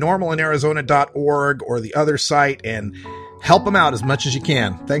to normalinarizona.org or the other site and help them out as much as you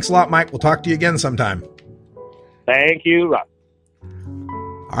can. Thanks a lot, Mike. We'll talk to you again sometime. Thank you, Rob.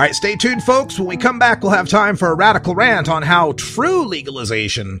 All right, stay tuned, folks. When we come back, we'll have time for a radical rant on how true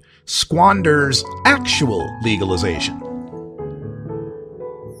legalization squanders actual legalization.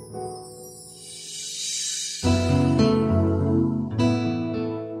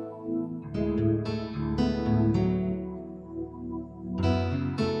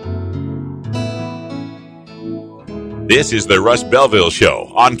 This is the Russ Belville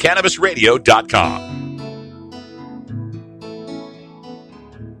Show on CannabisRadio.com.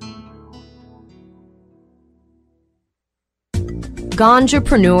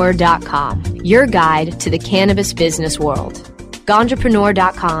 Ganjapreneur.com, your guide to the cannabis business world.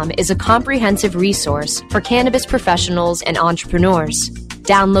 Ganjapreneur.com is a comprehensive resource for cannabis professionals and entrepreneurs.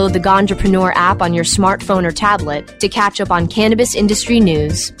 Download the Ganjapreneur app on your smartphone or tablet to catch up on cannabis industry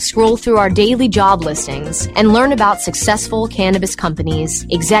news, scroll through our daily job listings, and learn about successful cannabis companies,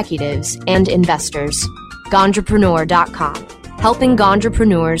 executives, and investors. Ganjapreneur.com, helping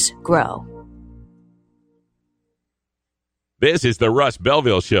Ganjapreneurs grow. This is the Russ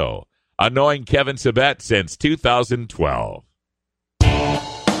Belville Show, annoying Kevin Sabet since 2012.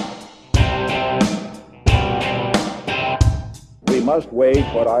 We must wage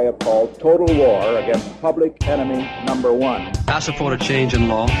what I have called total war against public enemy number 1. I support a change in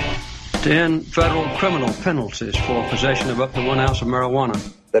law to end federal criminal penalties for possession of up to 1 ounce of marijuana.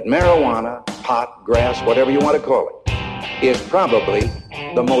 That marijuana, pot, grass, whatever you want to call it, is probably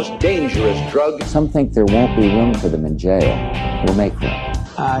the most dangerous drug. Some think there won't be room for them in jail. We'll make room.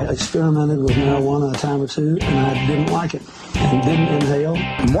 I experimented with marijuana a time or 2, and I didn't like it and didn't inhale.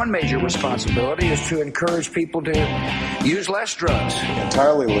 One major responsibility is to encourage people to use less drugs.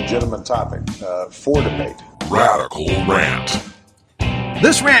 Entirely legitimate topic for debate. Radical Rant.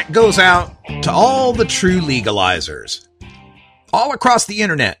 This rant goes out to all the true legalizers. All across the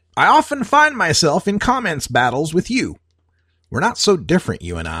internet, I often find myself in comments battles with you. We're not so different,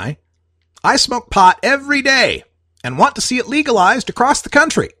 you and I. I smoke pot every day and want to see it legalized across the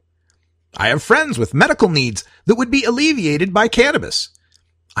country. I have friends with medical needs that would be alleviated by cannabis.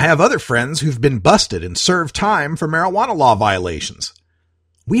 I have other friends who've been busted and served time for marijuana law violations.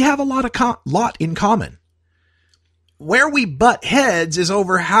 We have a lot in common. Where we butt heads is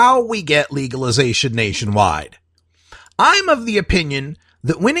over how we get legalization nationwide. I'm of the opinion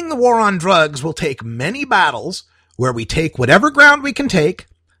that winning the war on drugs will take many battles where we take whatever ground we can take,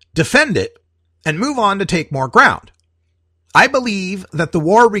 defend it, and move on to take more ground. I believe that the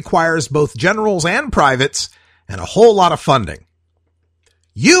war requires both generals and privates and a whole lot of funding.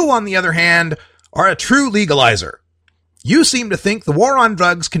 You, on the other hand, are a true legalizer. You seem to think the war on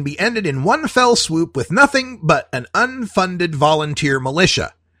drugs can be ended in one fell swoop with nothing but an unfunded volunteer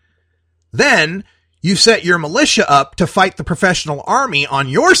militia. Then, you set your militia up to fight the professional army on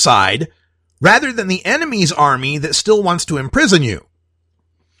your side, rather than the enemy's army that still wants to imprison you.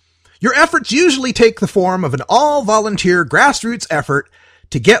 Your efforts usually take the form of an all-volunteer grassroots effort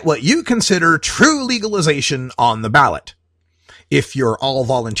to get what you consider true legalization on the ballot. If your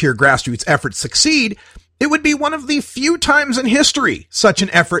all-volunteer grassroots efforts succeed, it would be one of the few times in history such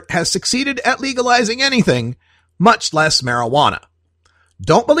an effort has succeeded at legalizing anything, much less marijuana.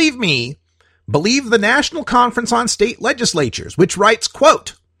 Don't believe me. Believe the National Conference on State Legislatures, which writes,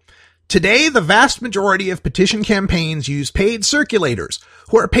 quote, "Today, the vast majority of petition campaigns use paid circulators,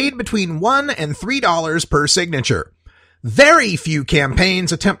 who are paid between $1 and $3 per signature. Very few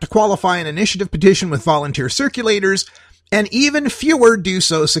campaigns attempt to qualify an initiative petition with volunteer circulators, and even fewer do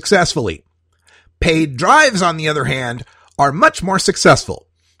so successfully. Paid drives, on the other hand, are much more successful.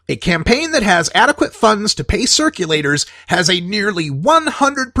 A campaign that has adequate funds to pay circulators has a nearly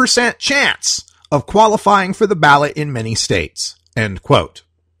 100% chance of qualifying for the ballot in many states." End quote.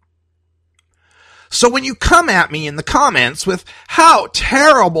 So when you come at me in the comments with how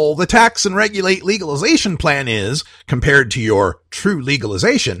terrible the tax and regulate legalization plan is compared to your true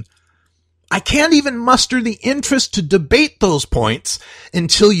legalization, I can't even muster the interest to debate those points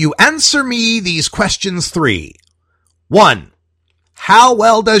until you answer me these questions 3. 1. How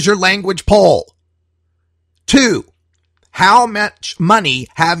well does your language poll? 2. How much money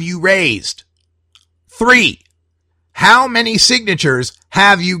have you raised? 3. How many signatures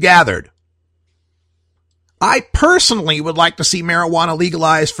have you gathered? I personally would like to see marijuana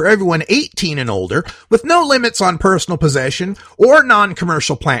legalized for everyone 18 and older, with no limits on personal possession or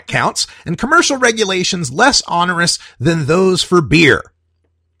non-commercial plant counts, and commercial regulations less onerous than those for beer.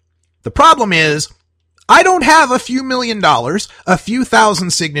 The problem is, I don't have a few $1 million, a few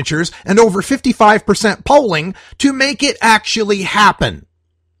thousand signatures, and over 55% polling to make it actually happen.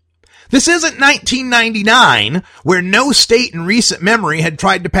 This isn't 1999, where no state in recent memory had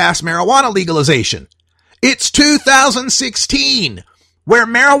tried to pass marijuana legalization. It's 2016, where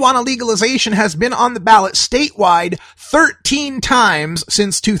marijuana legalization has been on the ballot statewide 13 times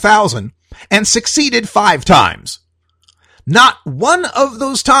since 2000 and succeeded 5 times. Not one of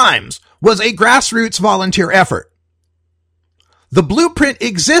those times was a grassroots volunteer effort. The blueprint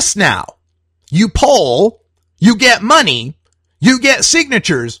exists now. You poll, you get money, you get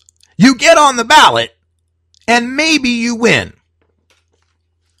signatures, you get on the ballot, and maybe you win.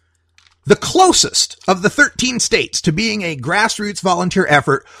 The closest of the 13 states to being a grassroots volunteer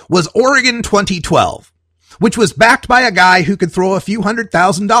effort was Oregon 2012, which was backed by a guy who could throw a few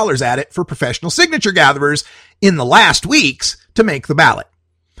 $100,000 at it for professional signature gatherers in the last weeks to make the ballot,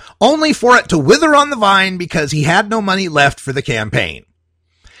 only for it to wither on the vine because he had no money left for the campaign.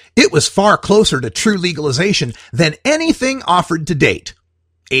 It was far closer to true legalization than anything offered to date.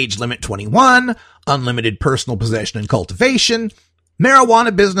 Age limit 21, unlimited personal possession and cultivation,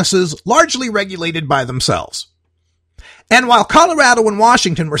 marijuana businesses largely regulated by themselves. And while Colorado and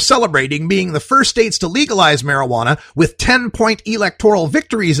Washington were celebrating being the first states to legalize marijuana with 10-point electoral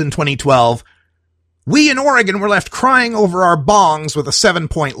victories in 2012, we in Oregon were left crying over our bongs with a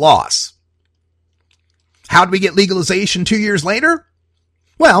 7-point loss. How did we get legalization 2 years later?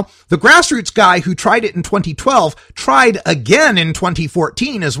 Well, the grassroots guy who tried it in 2012 tried again in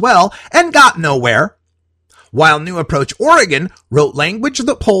 2014 as well and got nowhere. While New Approach Oregon wrote language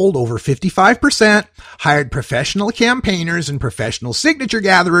that polled over 55%, hired professional campaigners and professional signature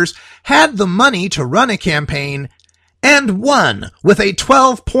gatherers, had the money to run a campaign, and won with a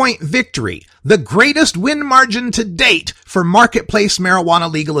 12-point victory, the greatest win margin to date for marketplace marijuana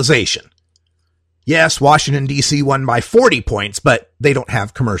legalization. Yes, Washington, D.C. won by 40 points, but they don't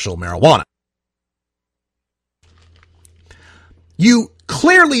have commercial marijuana. You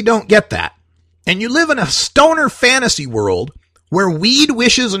clearly don't get that. And you live in a stoner fantasy world where weed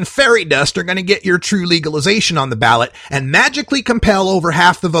wishes and fairy dust are going to get your true legalization on the ballot and magically compel over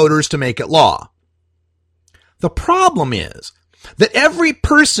half the voters to make it law. The problem is that every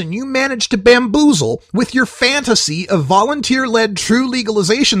person you manage to bamboozle with your fantasy of volunteer-led true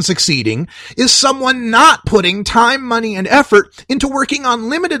legalization succeeding is someone not putting time, money, and effort into working on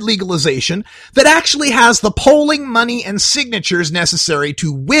limited legalization that actually has the polling money and signatures necessary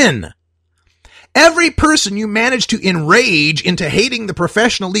to win. Every person you manage to enrage into hating the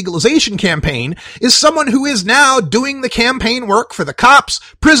professional legalization campaign is someone who is now doing the campaign work for the cops,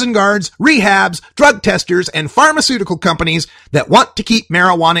 prison guards, rehabs, drug testers, and pharmaceutical companies that want to keep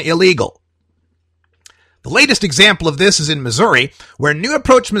marijuana illegal. The latest example of this is in Missouri, where New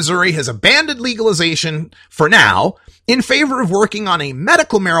Approach Missouri has abandoned legalization for now in favor of working on a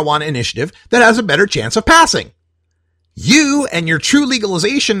medical marijuana initiative that has a better chance of passing. You and your true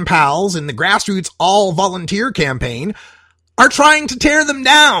legalization pals in the grassroots all-volunteer campaign are trying to tear them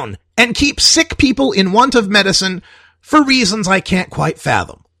down and keep sick people in want of medicine for reasons I can't quite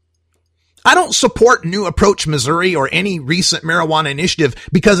fathom. I don't support New Approach Missouri or any recent marijuana initiative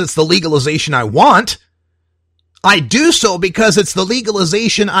because it's the legalization I want. I do so because it's the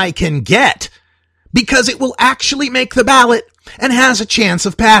legalization I can get, because it will actually make the ballot and has a chance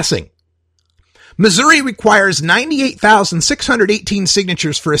of passing. Missouri requires 98,618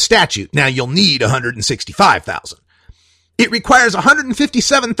 signatures for a statute. Now you'll need 165,000. It requires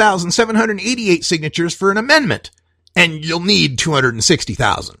 157,788 signatures for an amendment, and you'll need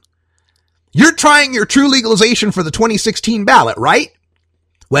 260,000. You're trying your true legalization for the 2016 ballot, right?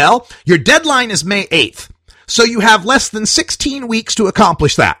 Well, your deadline is May 8th. So you have less than 16 weeks to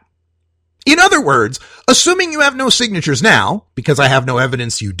accomplish that. In other words, assuming you have no signatures now, because I have no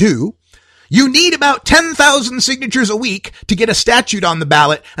evidence you do, you need about 10,000 signatures a week to get a statute on the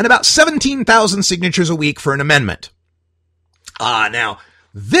ballot and about 17,000 signatures a week for an amendment. Now,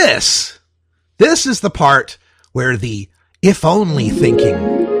 this is the part where the if only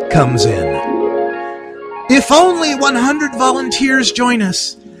thinking comes in. If only 100 volunteers join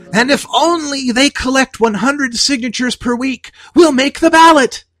us, and if only they collect 100 signatures per week, we'll make the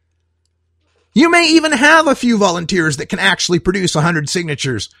ballot. You may even have a few volunteers that can actually produce 100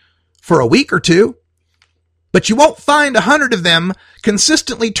 signatures for a week or two, but you won't find 100 of them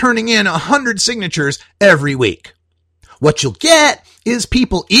consistently turning in 100 signatures every week. What you'll get is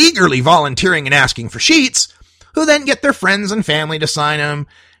people eagerly volunteering and asking for sheets, who then get their friends and family to sign them,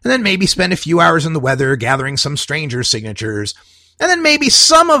 and then maybe spend a few hours in the weather gathering some stranger's signatures, and then maybe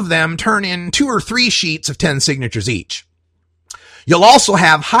some of them turn in 2 or 3 sheets of 10 signatures each. You'll also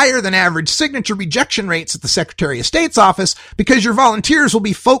have higher than average signature rejection rates at the Secretary of State's office because your volunteers will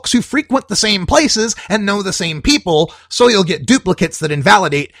be folks who frequent the same places and know the same people, so you'll get duplicates that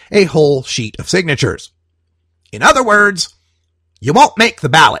invalidate a whole sheet of signatures. In other words, you won't make the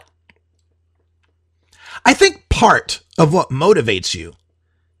ballot. I think part of what motivates you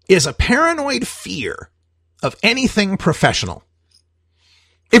is a paranoid fear of anything professional.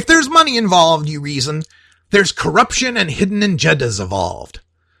 If there's money involved, you reason, there's corruption and hidden agendas involved.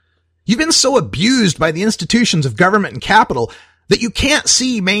 You've been so abused by the institutions of government and capital that you can't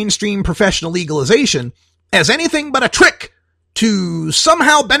see mainstream professional legalization as anything but a trick to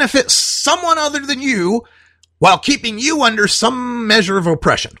somehow benefit someone other than you while keeping you under some measure of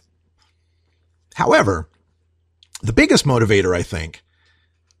oppression. However, the biggest motivator, I think,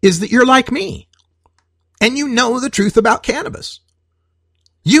 is that you're like me, and you know the truth about cannabis.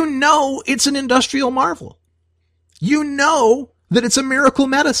 You know it's an industrial marvel. You know that it's a miracle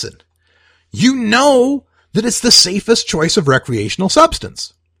medicine. You know that it's the safest choice of recreational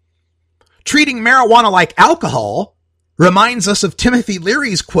substance. Treating marijuana like alcohol reminds us of Timothy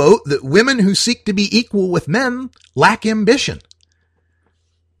Leary's quote that women who seek to be equal with men lack ambition.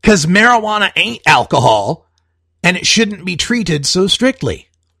 'Cause marijuana ain't alcohol, and it shouldn't be treated so strictly.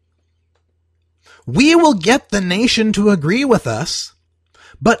 We will get the nation to agree with us,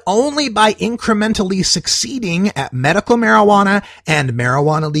 but only by incrementally succeeding at medical marijuana and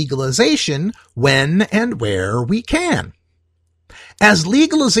marijuana legalization when and where we can. As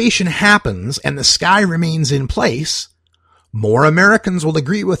legalization happens and the sky remains in place, more Americans will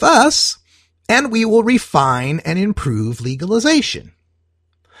agree with us, and we will refine and improve legalization.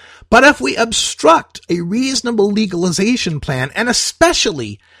 But if we obstruct a reasonable legalization plan, and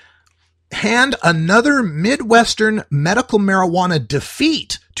especially hand another Midwestern medical marijuana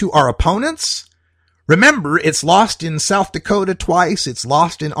defeat to our opponents, remember, it's lost in South Dakota twice, it's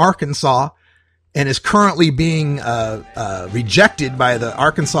lost in Arkansas, and is currently being rejected by the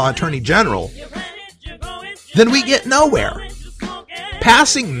Arkansas Attorney General, then we get nowhere.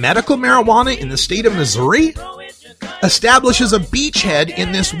 Passing medical marijuana in the state of Missouri establishes a beachhead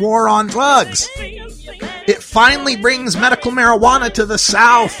in this war on drugs. It finally brings medical marijuana to the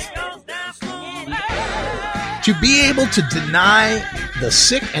South. To be able to deny the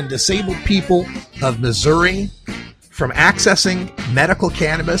sick and disabled people of Missouri from accessing medical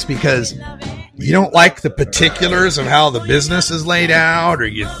cannabis because you don't like the particulars of how the business is laid out, or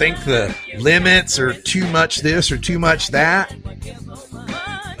you think the limits are too much this or too much that.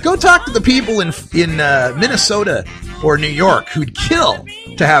 Go talk to the people in Minnesota or New York who'd kill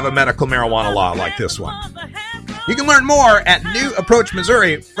to have a medical marijuana law like this one. You can learn more at New Approach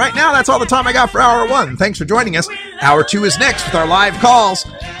Missouri. Right now, that's all the time I got for Hour 1. Thanks for joining us. Hour 2 is next with our live calls.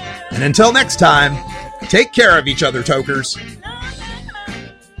 And until next time, Take care of each other, tokers.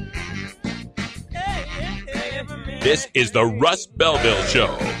 This is the Russ Belville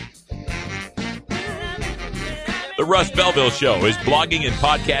Show. The Russ Belville Show is blogging and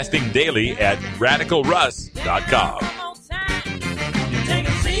podcasting daily at RadicalRuss.com. You take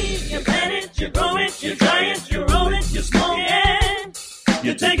a seed, you plant it, you grow it, you dry it, you roll it, you smoke it.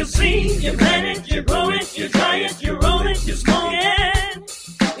 You take a seed, you plant it, you grow it, you dry it, you roll it, you smoke it.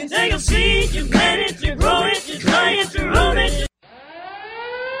 You take a seed, you plant it, you grow it, you dry it, you roll it.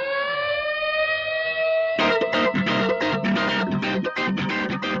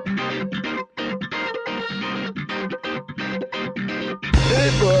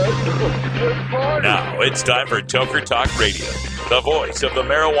 Now it's time for Toker Talk Radio, the voice of the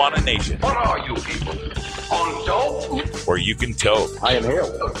marijuana nation. What are you people? On dope? Or you can toke. I inhale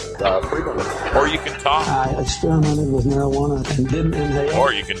frequently. Or you can talk. I experimented with marijuana and didn't inhale.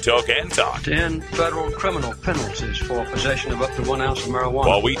 Or you can toke and talk. 10 federal criminal penalties for possession of up to 1 ounce of marijuana.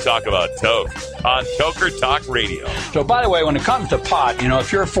 While we talk about toke on Toker Talk Radio. So, by the way, when it comes to pot,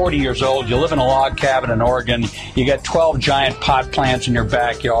 if you're 40 years old, you live in a log cabin in Oregon, you got 12 giant pot plants in your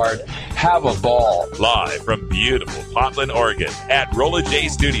backyard, have a ball. Live from beautiful Portland, Oregon at Rolla J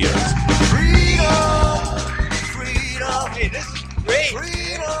Studios. Hey, this is great.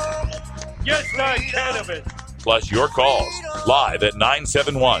 Yes, not cannabis. Plus your calls live at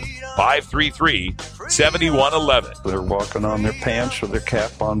 971-533-7111. They're walking on their pants with their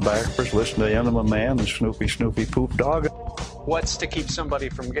cap on backwards, listening to Enema Man and Snoopy Poop Dog. What's to keep somebody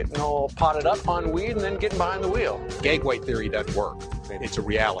from getting all potted up on weed and then getting behind the wheel? Gateway theory doesn't work. It's a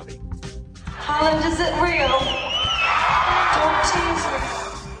reality. Holland, is it real? Don't tease me.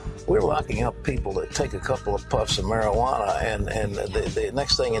 We're locking up people that take a couple of puffs of marijuana, and the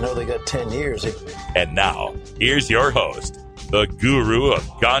next thing you know, they got 10 years. And now, here's your host, the guru of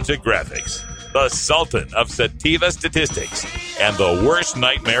ganja graphics, the sultan of sativa statistics, and the worst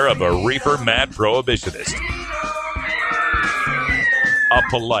nightmare of a reefer mad prohibitionist. A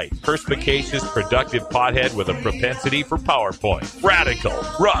polite, perspicacious, productive pothead with a propensity for PowerPoint. Radical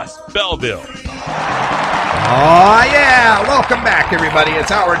Russ Belville. Oh, yeah. Welcome back, everybody. It's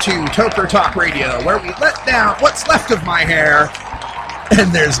Hour 2, Toker Talk Radio, where we let down what's left of my hair,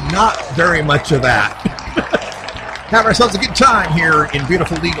 and there's not very much of that. Have ourselves a good time here in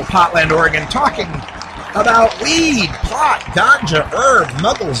beautiful legal Portland, Oregon, talking about weed, pot, ganja, herb,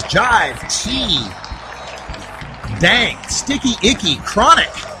 muggles, jive, tea, dank, sticky, icky, chronic.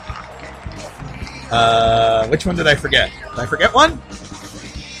 Which one did I forget? Did I forget one?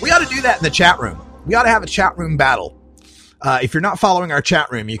 We ought to do that in the chat room. We ought to have a chat room battle. If you're not following our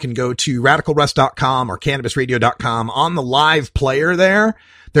chat room, you can go to RadicalRuss.com or CannabisRadio.com. On the live player there,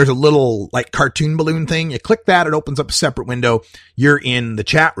 there's a little cartoon balloon thing. You click that, it opens up a separate window. You're in the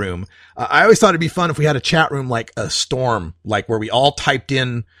chat room. I always thought it'd be fun if we had a chat room like a storm, where we all typed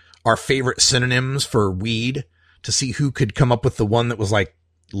in our favorite synonyms for weed to see who could come up with the one that was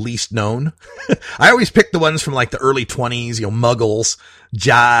least known. I always pick the ones from the early 20s, muggles,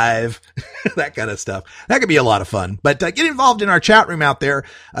 jive, that kind of stuff. That could be a lot of fun. But get involved in our chat room out there.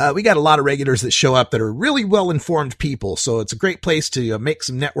 We got a lot of regulars that show up that are really well-informed people. So it's a great place to make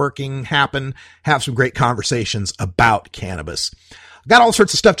some networking happen, have some great conversations about cannabis. Got all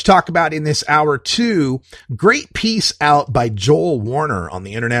sorts of stuff to talk about in this hour too. Great piece out by Joel Warner on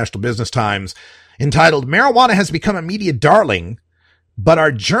the International Business Times entitled, "Marijuana Has Become a Media Darling, but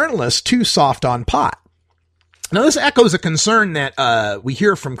are journalists too soft on pot?" Now, this echoes a concern that we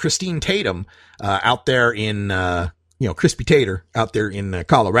hear from Christine Tatum out there in, Crispy Tater out there in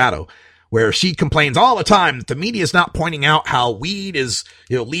Colorado, where she complains all the time that the media is not pointing out how weed is,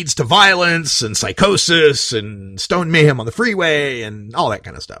 leads to violence and psychosis and stone mayhem on the freeway and all that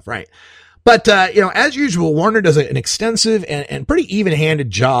kind of stuff, right? But, as usual, Warner does an extensive and pretty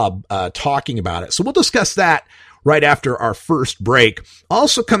even-handed job talking about it. So we'll discuss that right after our first break.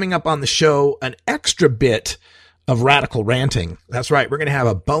 Also coming up on the show, an extra bit of radical ranting. That's right. We're going to have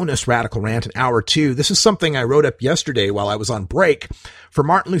a bonus radical rant in hour 2. This is something I wrote up yesterday while I was on break for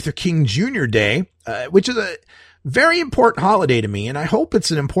Martin Luther King Jr. Day, which is a very important holiday to me. And I hope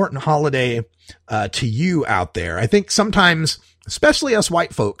it's an important holiday to you out there. I think sometimes, especially us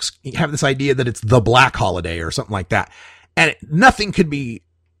white folks, have this idea that it's the black holiday or something like that. And nothing could be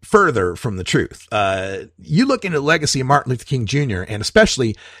further from the truth. You look into the legacy of Martin Luther King Jr., and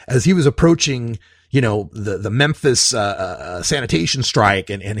especially as he was approaching, the Memphis sanitation strike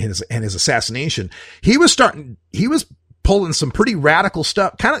and his assassination, he was pulling some pretty radical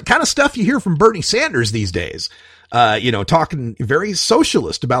stuff, kind of stuff you hear from Bernie Sanders these days. talking very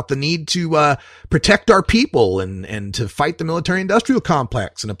socialist about the need to protect our people and to fight the military-industrial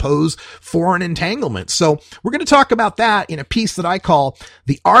complex and oppose foreign entanglements. So we're going to talk about that in a piece that I call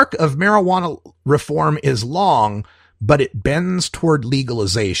 "The Arc of Marijuana Reform is Long, but it bends toward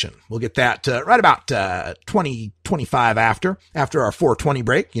legalization." We'll get that right about 20:25 after our 4:20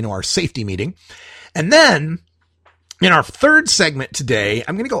 break, our safety meeting. And then in our third segment today,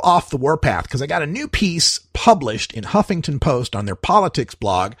 I'm going to go off the warpath because I got a new piece published in Huffington Post on their politics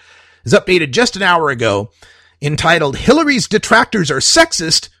blog. It's updated just an hour ago, entitled "Hillary's Detractors Are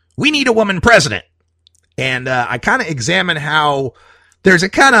Sexist. We Need a Woman President." And I kind of examine how there's a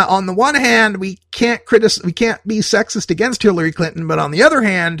kind of, on the one hand, we can't be sexist against Hillary Clinton, but on the other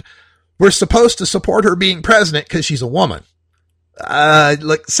hand, we're supposed to support her being president because she's a woman.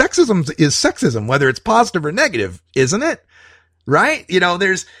 Sexism is sexism, whether it's positive or negative, isn't it? Right?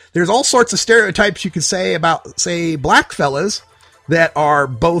 There's all sorts of stereotypes you could say about, say, black fellas that are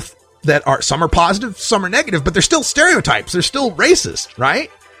some are positive, some are negative, but they're still stereotypes. They're still racist, right?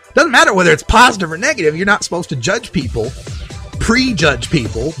 Doesn't matter whether it's positive or negative. You're not supposed to prejudge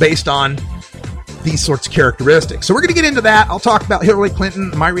people based on these sorts of characteristics. So we're going to get into that. I'll talk about Hillary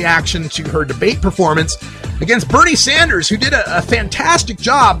Clinton, my reaction to her debate performance against Bernie Sanders, who did a fantastic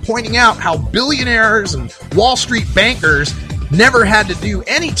job pointing out how billionaires and Wall Street bankers never had to do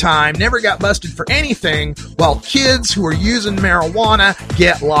any time, never got busted for anything, while kids who are using marijuana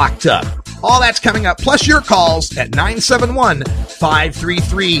get locked up. All that's coming up, plus your calls at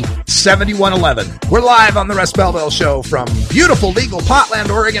 971-533-7111. We're live on the Russ Belville Show from beautiful legal Potland,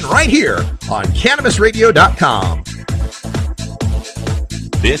 Oregon, right here on CannabisRadio.com.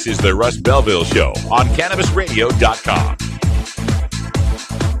 This is the Russ Belville Show on CannabisRadio.com.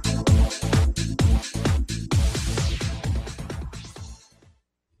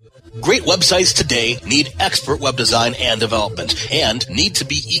 Great websites today need expert web design and development and need to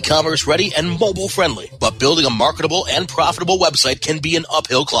be e-commerce ready and mobile friendly. But building a marketable and profitable website can be an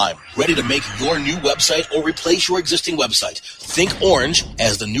uphill climb. Ready to make your new website or replace your existing website? Think Orange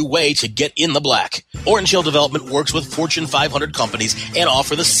as the new way to get in the black. Orange Hill Development works with Fortune 500 companies and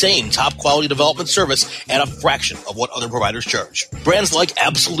offer the same top quality development service at a fraction of what other providers charge. Brands like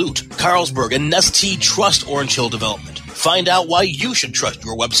Absolute, Carlsberg, and Nestea trust Orange Hill Development. Find out why you should trust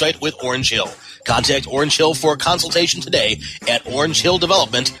your website with Orange Hill. Contact Orange Hill for a consultation today at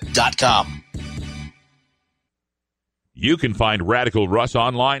orangehilldevelopment.com. You can find Radical Russ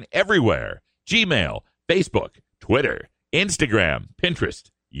online everywhere. Gmail, Facebook, Twitter, Instagram, Pinterest,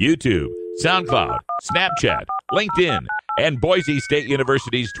 YouTube, SoundCloud, Snapchat, LinkedIn, and Boise State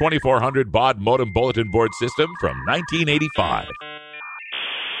University's 2400 baud modem bulletin board system from 1985.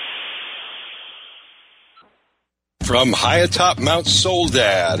 From high atop Mount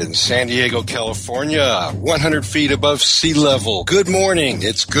Soledad in San Diego, California, 100 feet above sea level. Good morning.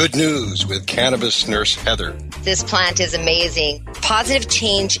 It's good news with Cannabis Nurse Heather. This plant is amazing. Positive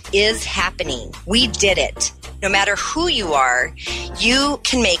change is happening. We did it. No matter who you are, you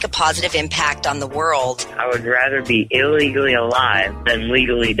can make a positive impact on the world. I would rather be illegally alive than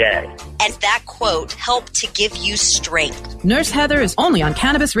legally dead. And that quote helped to give you strength. Nurse Heather is only on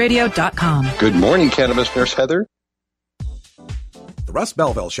CannabisRadio.com. Good morning, Cannabis Nurse Heather. The Russ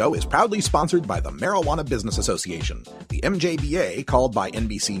Belville Show is proudly sponsored by the Marijuana Business Association. The MJBA, called by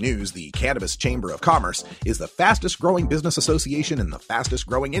NBC News the Cannabis Chamber of Commerce, is the fastest growing business association in the fastest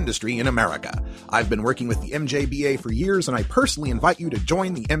growing industry in America. I've been working with the MJBA for years, and I personally invite you to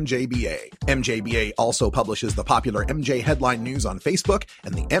join the MJBA. MJBA also publishes the popular MJ Headline News on Facebook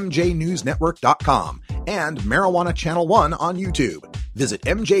and the MJNewsNetwork.com and Marijuana Channel 1 on YouTube. Visit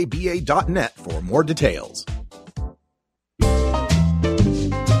mjba.net for more details.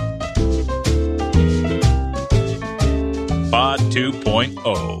 Pod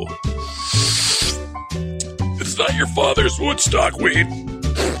 2.0. It's not your father's Woodstock weed.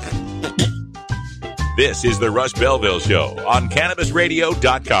 This is the Russ Belville Show on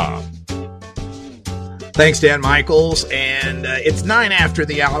CannabisRadio.com. Thanks, Dan Michaels. And it's 9 after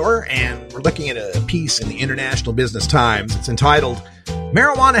the hour, and we're looking at a piece in the International Business Times. It's entitled,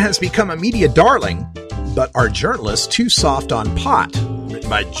 "Marijuana Has Become a Media Darling, but Are Journalists Too Soft on Pot?" Written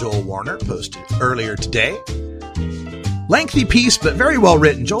by Joel Warner, posted earlier today. Lengthy piece, but very well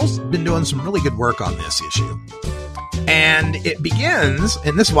written. Joel's been doing some really good work on this issue. And it begins,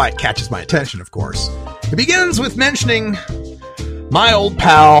 and this is why it catches my attention, of course. It begins with mentioning my old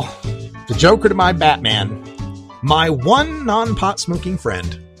pal, the Joker to my Batman, my one non-pot smoking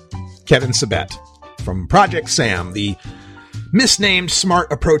friend, Kevin Sabet, from Project Sam, the misnamed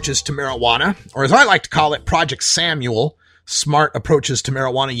Smart Approaches to Marijuana, or as I like to call it, Project Samuel, Smart Approaches to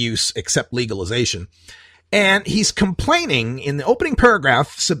Marijuana Use Except Legalization. And he's complaining in the opening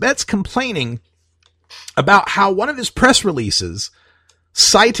paragraph. Sabet's complaining about how one of his press releases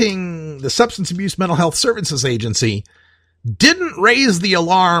citing the Substance Abuse Mental Health Services Agency didn't raise the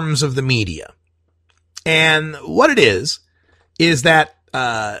alarms of the media. And what it is that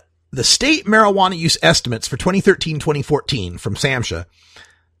the state marijuana use estimates for 2013-2014 from SAMHSA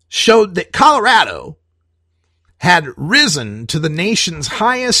showed that Colorado had risen to the nation's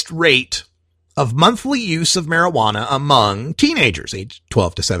highest rate of monthly use of marijuana among teenagers aged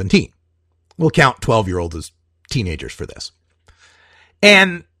 12 to 17. We'll count 12-year-olds as teenagers for this.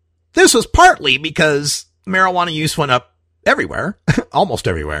 And this was partly because marijuana use went up everywhere, almost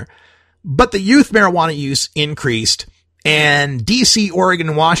everywhere, but the youth marijuana use increased, and DC, Oregon,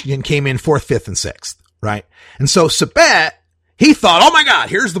 and Washington came in 4th, 5th, and 6th, right? And so Sabet, he thought, oh my God,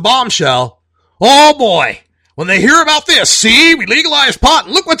 here's the bombshell. Oh boy, when they hear about this, see, we legalized pot,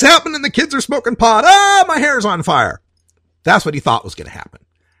 and look what's happening, the kids are smoking pot. Ah, my hair's on fire. That's what he thought was going to happen.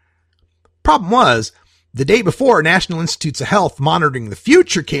 Problem was, the day before, National Institutes of Health Monitoring the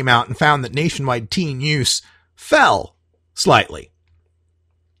Future came out and found that nationwide teen use fell slightly.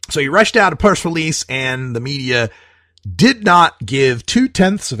 So he rushed out a press release, and the media did not give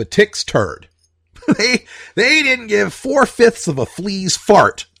 2/10 of a tick's turd. They didn't give 4/5 of a flea's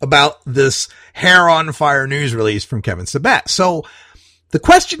fart about this hair on fire news release from Kevin Sabet. So the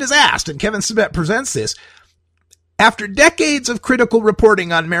question is asked, and Kevin Sabet presents this, after decades of critical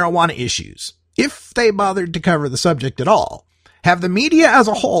reporting on marijuana issues, if they bothered to cover the subject at all, have the media as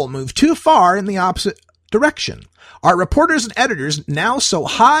a whole moved too far in the opposite direction? Are reporters and editors now so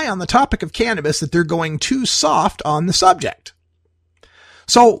high on the topic of cannabis that they're going too soft on the subject?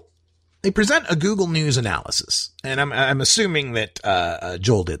 So they present a Google News analysis, and I'm assuming that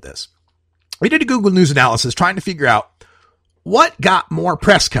Joel did this. We did a Google News analysis trying to figure out what got more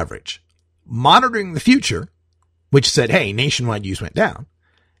press coverage. Monitoring the Future, which said, hey, nationwide use went down,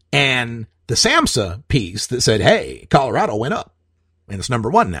 and the SAMHSA piece that said, hey, Colorado went up, and it's number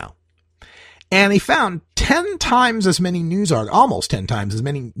 1 now. And they found 10 times as many almost 10 times as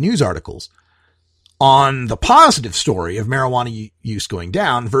many news articles on the positive story of marijuana use going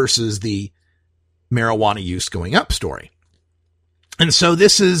down versus the marijuana use going up story. And so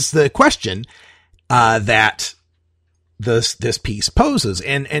this is the question that this piece poses.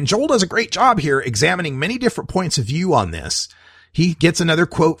 And Joel does a great job here examining many different points of view on this. He gets another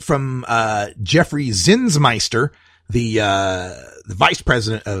quote from Jeffrey Zinsmeister, the vice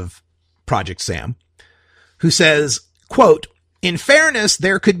president of Project SAM, who says, quote, in fairness,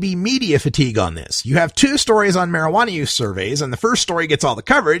 there could be media fatigue on this. You have 2 stories on marijuana use surveys, and the first story gets all the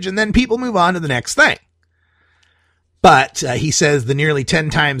coverage, and then people move on to the next thing. But he says the nearly 10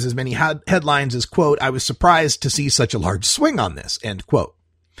 times as many headlines as, quote, I was surprised to see such a large swing on this, end quote.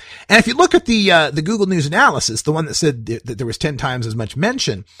 And if you look at the Google News analysis, the one that said that there was 10 times as much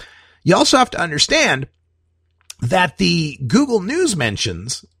mention, you also have to understand that the Google News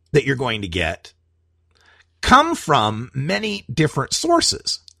mentions that you're going to get come from many different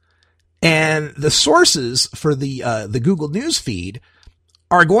sources. And the sources for the Google News feed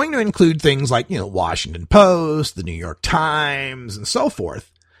are going to include things like, Washington Post, the New York Times, and so forth.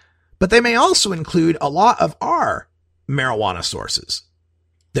 But they may also include a lot of our marijuana sources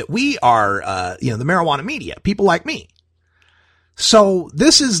that we are, the marijuana media, people like me. So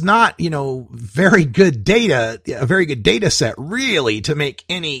this is not, very good data, a very good data set really to make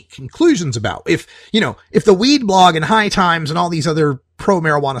any conclusions about. If the Weed Blog and High Times and all these other pro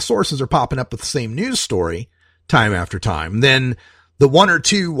marijuana sources are popping up with the same news story time after time, then the 1 or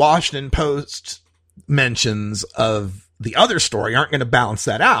 2 Washington Post mentions of the other story aren't going to balance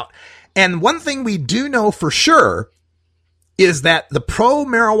that out. And one thing we do know for sure is that the pro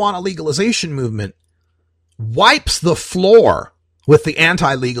marijuana legalization movement wipes the floor with the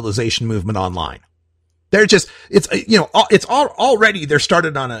anti-legalization movement online. They're just, already they're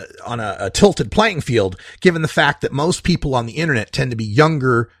started on a tilted playing field, given the fact that most people on the internet tend to be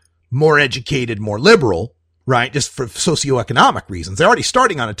younger, more educated, more liberal, right? Just for socioeconomic reasons. They're already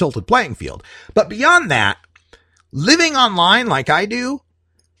starting on a tilted playing field. But beyond that, living online like I do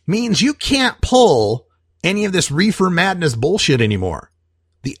means you can't pull any of this reefer madness bullshit anymore.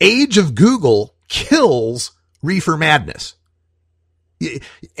 The age of Google kills reefer madness.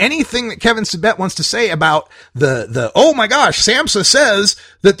 Anything that Kevin Sabet wants to say about the oh my gosh, SAMHSA says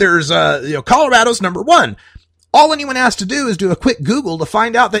that there's Colorado's number 1. All anyone has to do is do a quick Google to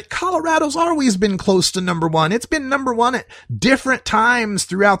find out that Colorado's always been close to number 1. It's been number 1 at different times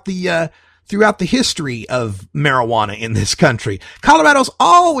throughout the history of marijuana in this country. Colorado's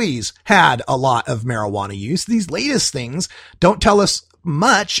always had a lot of marijuana use. These latest things don't tell us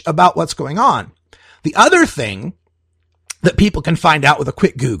much about what's going on. The other thing that people can find out with a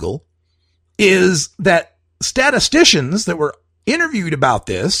quick Google is that statisticians that were interviewed about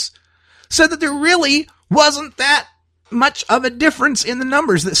this said that there really wasn't that much of a difference in the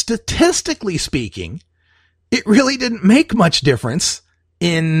numbers, that statistically speaking, it really didn't make much difference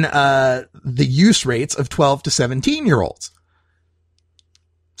in the use rates of 12 to 17-year-olds.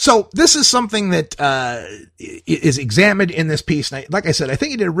 So this is something that is examined in this piece. And like I said, I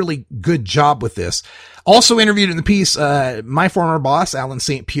think he did a really good job with this. Also interviewed in the piece, my former boss, Alan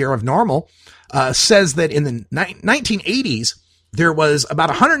St. Pierre of Normal, says that in the 1980s, there was about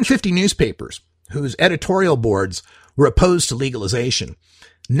 150 newspapers whose editorial boards were opposed to legalization.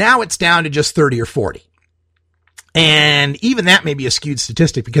 Now it's down to just 30 or 40. And even that may be a skewed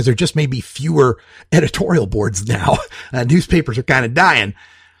statistic because there just may be fewer editorial boards now. Newspapers are kind of dying.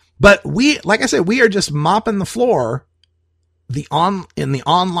 But like I said, we are just mopping the floor in the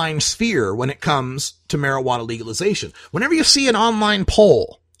online sphere when it comes to marijuana legalization. Whenever you see an online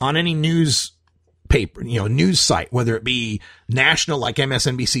poll on any news paper, news site, whether it be national like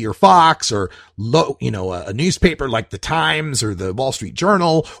MSNBC or Fox, or a newspaper like the Times or the Wall Street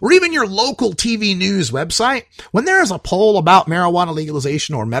Journal, or even your local TV news website, when there is a poll about marijuana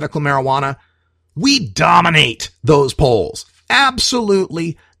legalization or medical marijuana, we dominate those polls.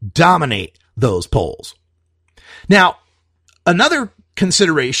 Absolutely dominate those polls. Now, another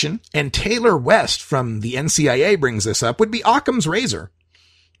consideration, and Taylor West from the NCIA brings this up, would be Occam's razor.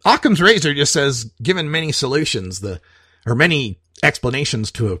 Occam's razor just says, given many solutions, or many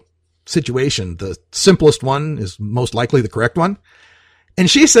explanations to a situation, the simplest one is most likely the correct one. And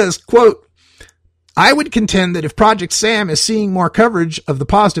she says, quote, I would contend that if Project Sam is seeing more coverage of the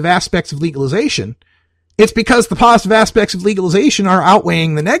positive aspects of legalization, it's because the positive aspects of legalization are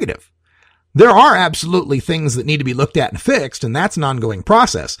outweighing the negative. There are absolutely things that need to be looked at and fixed, and that's an ongoing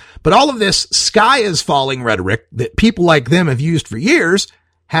process. But all of this sky is falling rhetoric that people like them have used for years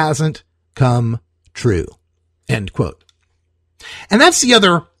hasn't come true. End quote. And that's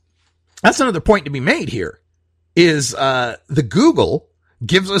another point to be made here is, the Google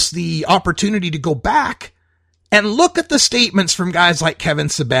gives us the opportunity to go back and look at the statements from guys like Kevin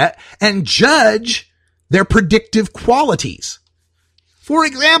Sabet and judge their predictive qualities. For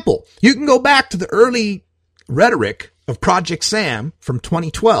example, you can go back to the early rhetoric of Project Sam from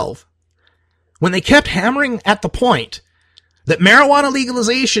 2012 when they kept hammering at the point that marijuana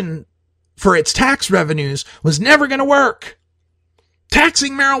legalization for its tax revenues was never going to work.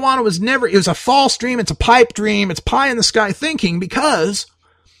 Taxing marijuana it was a false dream. It's a pipe dream. It's pie in the sky thinking because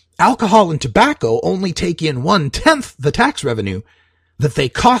alcohol and tobacco only take in 1/10 the tax revenue that they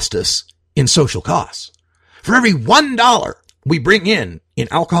cost us in social costs. For every $1 we bring in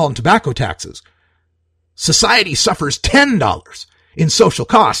alcohol and tobacco taxes, society suffers $10 in social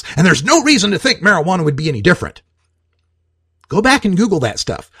costs, and there's no reason to think marijuana would be any different. Go back and Google that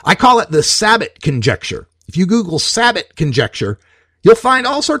stuff. I call it the Sabet conjecture. If you Google Sabet conjecture, you'll find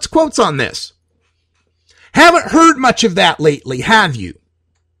all sorts of quotes on this. Haven't heard much of that lately, have you?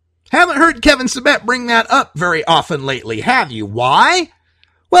 Haven't heard Kevin Sabet bring that up very often lately, have you? Why?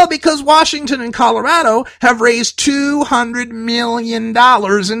 Well, because Washington and Colorado have raised $200 million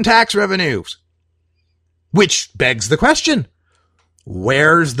in tax revenues. Which begs the question,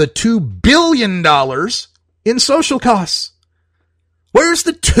 where's the $2 billion in social costs? Where's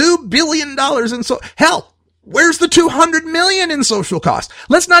the $2 billion hell, where's the $200 million in social costs?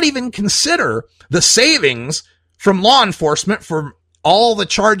 Let's not even consider the savings from law enforcement for all the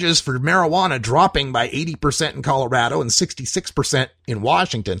charges for marijuana dropping by 80% in Colorado and 66% in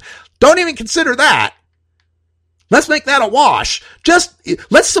Washington. Don't even consider that. Let's make that a wash.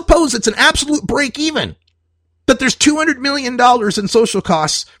 Let's suppose it's an absolute break even. That there's $200 million in social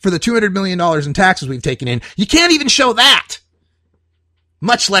costs for the $200 million in taxes we've taken in. You can't even show that.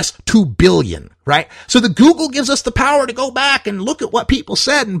 Much less $2 billion, right? So the Google gives us the power to go back and look at what people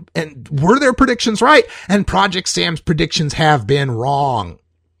said and were their predictions right? And Project Sam's predictions have been wrong.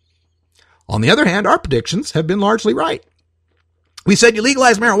 On the other hand, our predictions have been largely right. We said you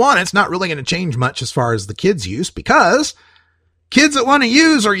legalize marijuana, it's not really going to change much as far as the kids' use because kids that want to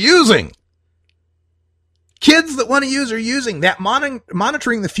use are using. Kids that want to use are using. That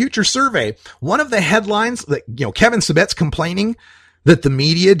monitoring the future survey, one of the headlines that, Kevin Sabet's complaining that the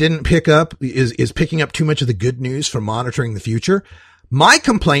media didn't pick up, is picking up too much of the good news from monitoring the future. My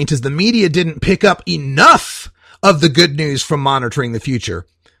complaint is the media didn't pick up enough of the good news from monitoring the future.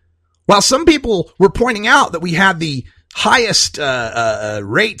 While some people were pointing out that we had the highest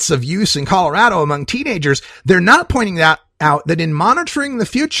rates of use in Colorado among teenagers, they're not pointing out that in monitoring the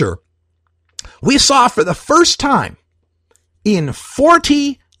future, we saw for the first time in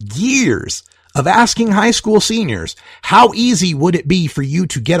 40 years of asking high school seniors, how easy would it be for you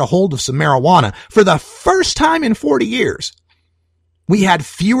to get a hold of some marijuana for the first time in 40 years? We had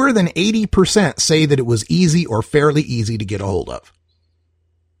fewer than 80% say that it was easy or fairly easy to get a hold of.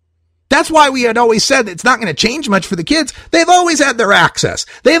 That's why we had always said that it's not going to change much for the kids. They've always had their access.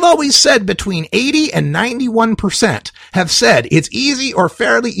 They've always said between 80 and 91% have said it's easy or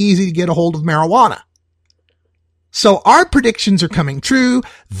fairly easy to get a hold of marijuana. So our predictions are coming true.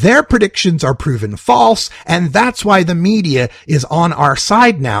 Their predictions are proven false. And that's why the media is on our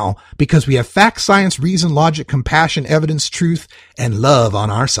side now, because we have fact, science, reason, logic, compassion, evidence, truth, and love on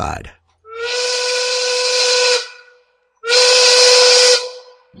our side.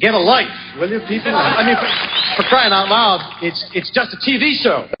 Get a life, will you, people? I mean, for crying out loud, it's just a TV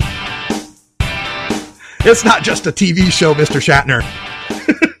show. It's not just a TV show, Mr. Shatner.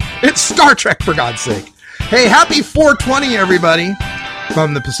 It's Star Trek, for God's sake. Hey, happy 420, everybody,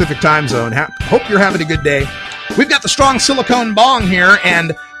 from the Pacific time zone. Hope you're having a good day. We've got the strong silicone bong here,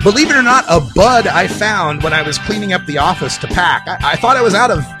 and believe it or not, a bud I found when I was cleaning up the office to pack. I thought I was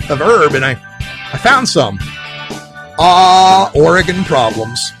out of herb, and I found some. Oregon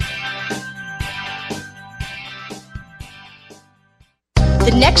problems.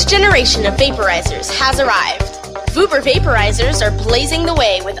 The next generation of vaporizers has arrived. Vuber vaporizers are blazing the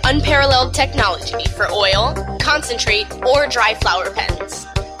way with unparalleled technology for oil, concentrate, or dry flower pens.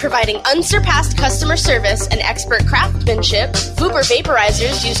 Providing unsurpassed customer service and expert craftsmanship, Vuber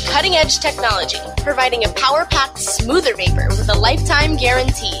vaporizers use cutting-edge technology, providing a power-packed, smoother vapor with a lifetime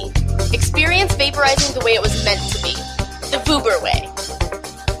guarantee. Experience vaporizing the way it was meant to be. The Vuber way.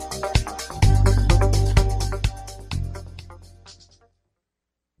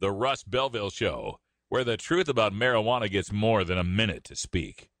 The Russ Belville Show, where the truth about marijuana gets more than a minute to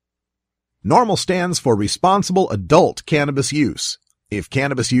speak. NORMAL stands for Responsible Adult Cannabis Use. If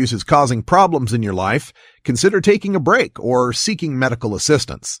cannabis use is causing problems in your life, consider taking a break or seeking medical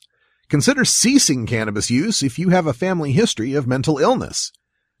assistance. Consider ceasing cannabis use if you have a family history of mental illness.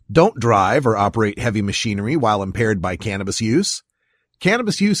 Don't drive or operate heavy machinery while impaired by cannabis use.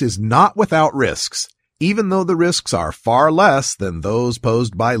 Cannabis use is not without risks, even though the risks are far less than those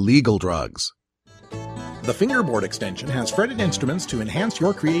posed by legal drugs. The Fingerboard extension has fretted instruments to enhance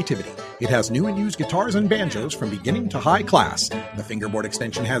your creativity. It has new and used guitars and banjos from beginning to high class. The Fingerboard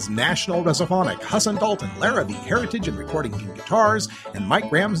extension has National Resophonic, Husson Dalton, Larrabee, Heritage and Recording King guitars, and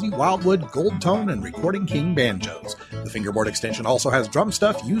Mike Ramsey, Wildwood, Gold Tone and Recording King banjos. The Fingerboard extension also has drum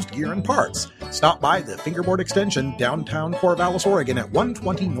stuff, used gear, and parts. Stop by the Fingerboard extension, downtown Corvallis, Oregon at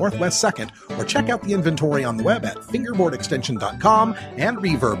 120 Northwest 2nd, or check out the inventory on the web at fingerboardextension.com and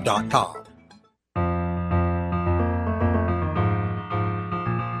reverb.com.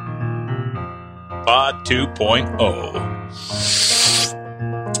 Pod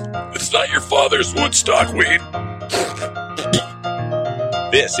 2.0. It's not your father's Woodstock weed.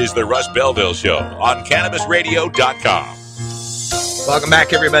 This is the Russ Belville Show on CannabisRadio.com. Welcome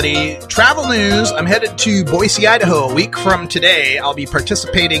back, everybody. Travel news. I'm headed to Boise, Idaho. A week from today, I'll be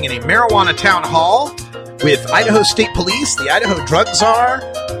participating in a marijuana town hall with Idaho State Police, the Idaho Drug Czar,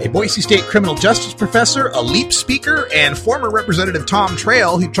 a Boise State criminal justice professor, a LEAP speaker, and former Representative Tom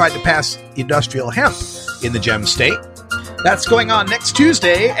Trail, who tried to pass industrial hemp in the Gem State. That's going on next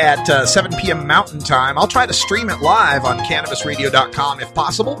Tuesday at 7 p.m. Mountain Time. I'll try to stream it live on CannabisRadio.com if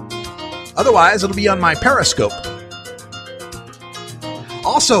possible. Otherwise, it'll be on my Periscope.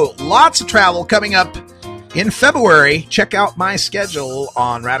 Also, lots of travel coming up in February. Check out my schedule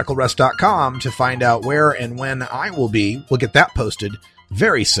on RadicalRuss.com to find out where and when I will be. We'll get that posted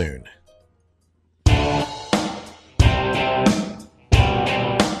very soon.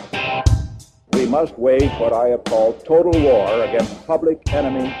 We must wage what I have called total war against public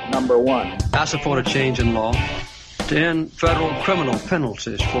enemy number one. I support a change in law to end federal criminal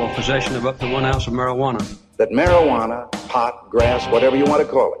penalties for possession of up to 1 ounce of marijuana. That marijuana, pot, grass, whatever you want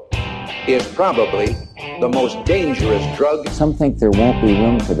to call it, is probably the most dangerous drug. Some think there won't be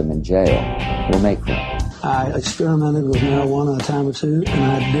room for them in jail. We'll make room. I experimented with marijuana a time or two, and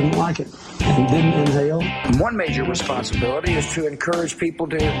I didn't like it and didn't inhale. One major responsibility is to encourage people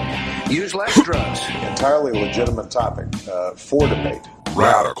to use less drugs. Entirely legitimate topic for debate.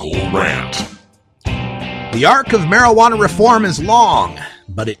 Radical Rant. The arc of marijuana reform is long,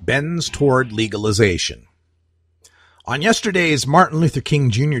 but it bends toward legalization. On yesterday's Martin Luther King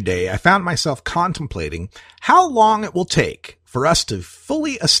Jr. Day, I found myself contemplating how long it will take for us to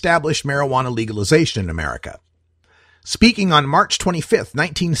fully establish marijuana legalization in America. Speaking on March 25th,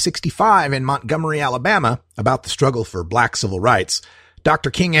 1965 in Montgomery, Alabama, about the struggle for black civil rights,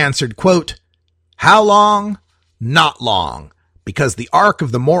 Dr. King answered, quote, "How long? Not long. because the arc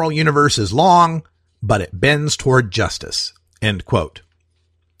of the moral universe is long, but it bends toward justice. End quote.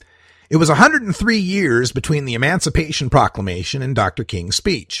 It was 103 years between the Emancipation Proclamation and Dr. King's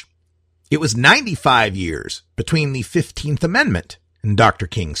speech. It was 95 years between the 15th Amendment and Dr.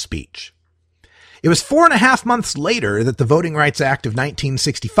 King's speech. It was 4.5 months later that the Voting Rights Act of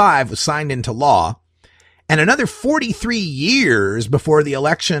 1965 was signed into law, and another 43 years before the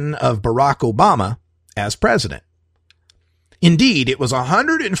election of Barack Obama as president. Indeed, it was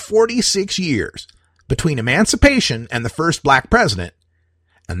 146 years between emancipation and the first black president,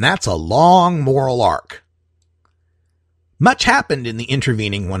 and that's a long moral arc. Much happened in the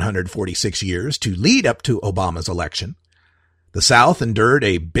intervening 146 years to lead up to Obama's election. The South endured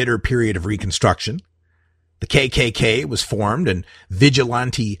a bitter period of Reconstruction. The KKK was formed, and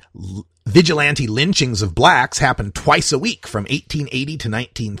vigilante lynchings of blacks happened twice a week from 1880 to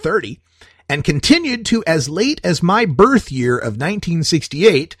 1930, and continued to as late as my birth year of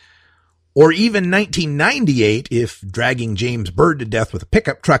 1968, or even 1998 if dragging James Byrd to death with a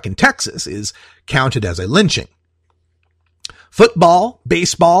pickup truck in Texas is counted as a lynching. Football,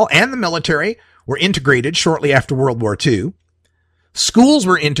 baseball, and the military were integrated shortly after World War II. Schools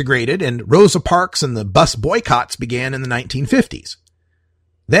were integrated, and Rosa Parks and the bus boycotts began in the 1950s.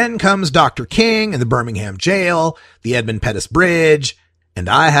 Then comes Dr. King and the Birmingham jail, the Edmund Pettus Bridge, and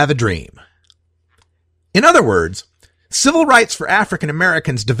I have a dream. In other words, civil rights for African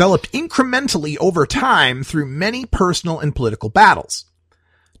Americans developed incrementally over time through many personal and political battles.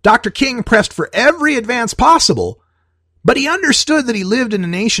 Dr. King pressed for every advance possible, but he understood that he lived in a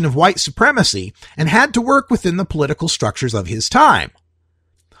nation of white supremacy and had to work within the political structures of his time.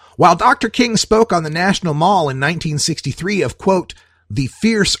 While Dr. King spoke on the National Mall in 1963 of, quote, the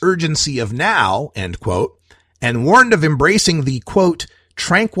fierce urgency of now, end quote, and warned of embracing the, quote,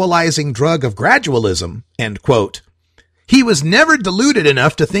 tranquilizing drug of gradualism, end quote, he was never deluded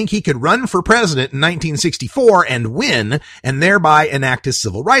enough to think he could run for president in 1964 and win, and thereby enact his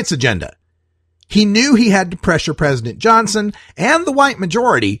civil rights agenda. He knew he had to pressure President Johnson and the white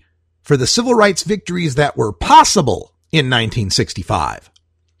majority for the civil rights victories that were possible in 1965.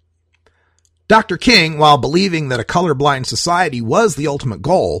 Dr. King, while believing that a colorblind society was the ultimate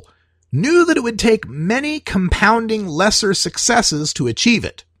goal, knew that it would take many compounding lesser successes to achieve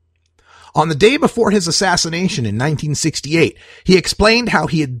it. On the day before his assassination in 1968, he explained how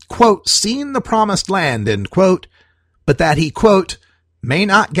he had, quote, seen the promised land, end quote, but that he, quote, may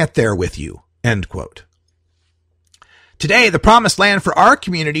not get there with you, end quote. Today, the promised land for our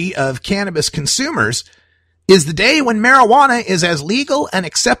community of cannabis consumers is the day when marijuana is as legal and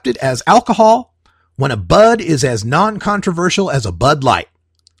accepted as alcohol, when a bud is as non-controversial as a Bud Light.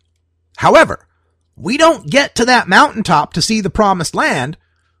 However, we don't get to that mountaintop to see the promised land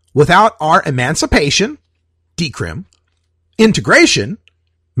without our emancipation, decrim, integration,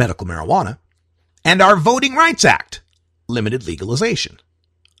 medical marijuana, and our Voting Rights Act, limited legalization.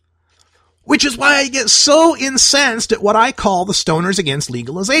 Which is why I get so incensed at what I call the stoners against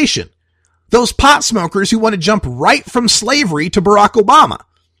legalization. Those pot smokers who want to jump right from slavery to Barack Obama,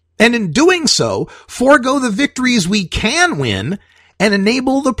 and in doing so, forego the victories we can win and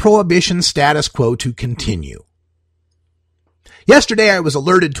enable the prohibition status quo to continue. Yesterday, I was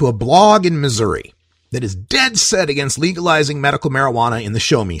alerted to a blog in Missouri that is dead set against legalizing medical marijuana in the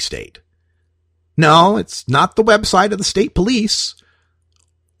Show Me State. No, it's not the website of the state police,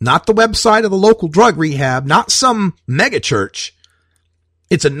 not the website of the local drug rehab, not some megachurch.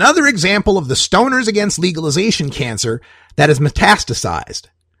 It's another example of the stoners against legalization cancer that has metastasized.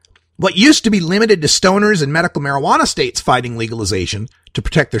 What used to be limited to stoners in medical marijuana states fighting legalization to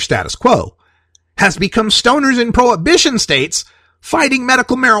protect their status quo has become stoners in prohibition states fighting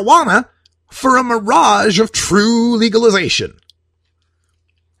medical marijuana for a mirage of true legalization.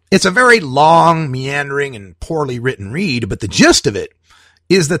 It's a very long, meandering, and poorly written read, but the gist of it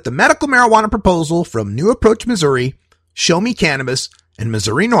is that the medical marijuana proposal from New Approach Missouri, Show Me Cannabis, and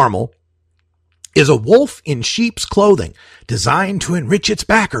Missouri Normal is a wolf in sheep's clothing, designed to enrich its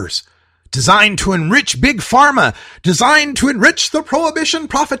backers, designed to enrich Big Pharma, designed to enrich the prohibition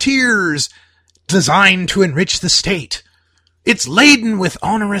profiteers, designed to enrich the state. It's laden with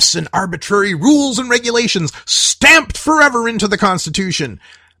onerous and arbitrary rules and regulations stamped forever into the Constitution,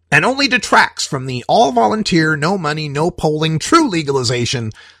 and only detracts from the all-volunteer, no-money, no-polling true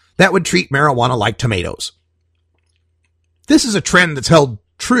legalization that would treat marijuana like tomatoes. This is a trend that's held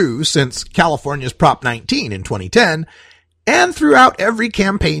true since California's Prop 19 in 2010, and throughout every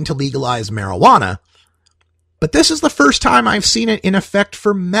campaign to legalize marijuana, but this is the first time I've seen it in effect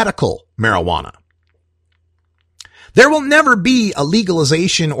for medical marijuana. There will never be a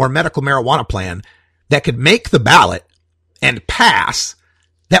legalization or medical marijuana plan that could make the ballot and pass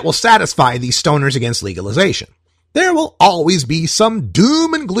that will satisfy these stoners against legalization. There will always be some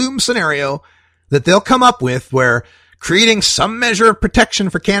doom and gloom scenario that they'll come up with where creating some measure of protection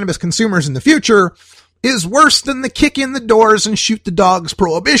for cannabis consumers in the future is worse than the kick in the doors and shoot the dogs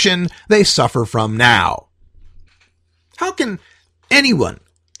prohibition they suffer from now. How can anyone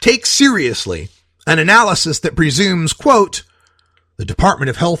take seriously an analysis that presumes, quote, the Department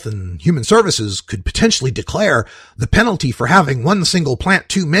of Health and Human Services could potentially declare the penalty for having one single plant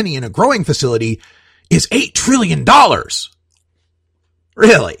too many in a growing facility is $8 trillion.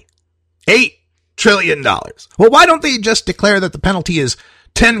 Really? $8 trillion. Well, why don't they just declare that the penalty is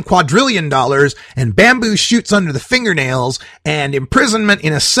 $10 quadrillion and bamboo shoots under the fingernails and imprisonment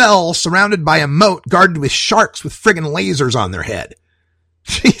in a cell surrounded by a moat guarded with sharks with friggin' lasers on their head?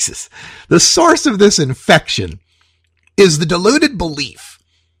 Jesus. The source of this infection is the deluded belief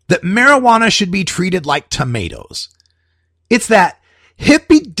that marijuana should be treated like tomatoes. It's that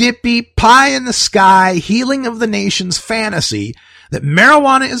hippy-dippy, pie-in-the-sky, healing of the nation's fantasy that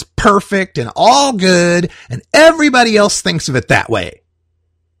marijuana is perfect and all good, and everybody else thinks of it that way.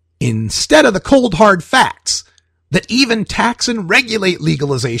 Instead of the cold, hard facts that even tax and regulate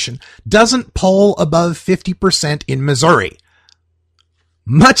legalization doesn't poll above 50% in Missouri.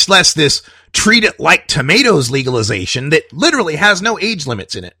 Much less this treat it like tomatoes legalization that literally has no age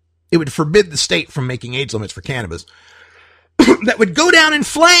limits in it. It would forbid the state from making age limits for cannabis. That would go down in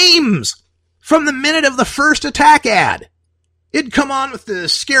flames from the minute of the first attack ad. It'd come on with the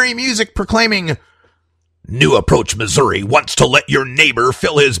scary music proclaiming, "New approach Missouri wants to let your neighbor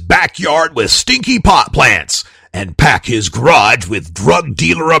fill his backyard with stinky pot plants and pack his garage with drug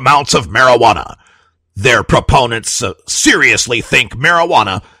dealer amounts of marijuana. Their proponents seriously think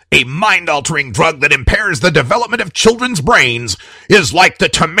marijuana, a mind-altering drug that impairs the development of children's brains, is like the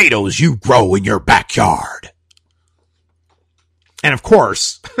tomatoes you grow in your backyard." And of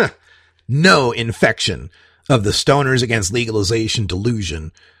course, no infection of the stoners against legalization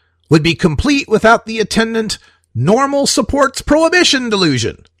delusion would be complete without the attendant normal supports prohibition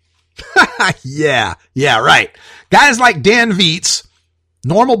delusion. Yeah, right. Guys like Dan Vietz,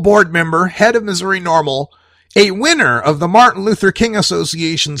 Normal board member, head of Missouri Normal, a winner of the Martin Luther King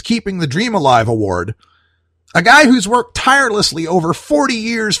Association's Keeping the Dream Alive Award, a guy who's worked tirelessly over 40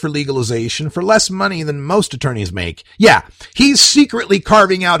 years for legalization for less money than most attorneys make. Yeah, he's secretly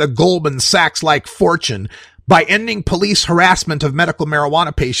carving out a Goldman Sachs-like fortune by ending police harassment of medical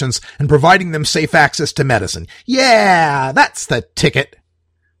marijuana patients and providing them safe access to medicine. Yeah, that's the ticket.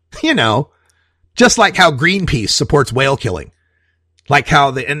 You know, just like how Greenpeace supports whale killing, like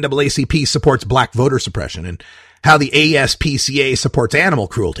how the NAACP supports black voter suppression, and how the ASPCA supports animal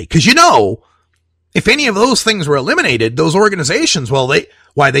cruelty. Because you know, if any of those things were eliminated, those organizations, well,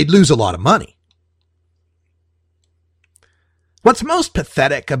 they'd lose a lot of money. What's most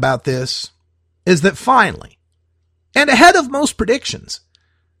pathetic about this is that finally, and ahead of most predictions,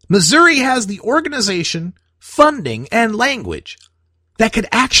 Missouri has the organization, funding, and language that could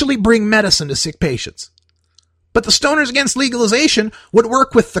actually bring medicine to sick patients. But the Stoners Against Legalization would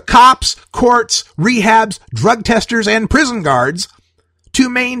work with the cops, courts, rehabs, drug testers, and prison guards to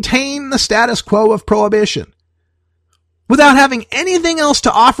maintain the status quo of prohibition, without having anything else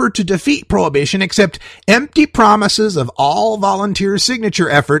to offer to defeat prohibition except empty promises of all volunteer signature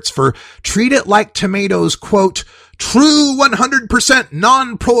efforts for treat it like tomatoes, quote, true 100%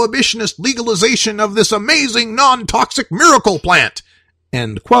 non-prohibitionist legalization of this amazing non-toxic miracle plant,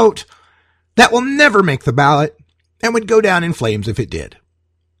 end quote, that will never make the ballot and would go down in flames if it did.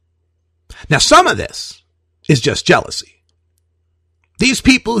 Now, some of this is just jealousy. These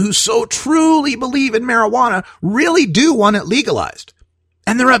people who so truly believe in marijuana really do want it legalized.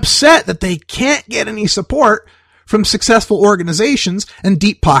 And they're upset that they can't get any support from successful organizations and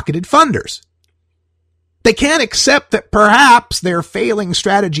deep-pocketed funders. They can't accept that perhaps their failing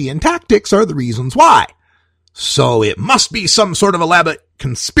strategy and tactics are the reasons why. So it must be some sort of elaborate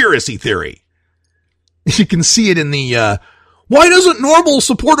conspiracy theory. You can see it in the, why doesn't Normal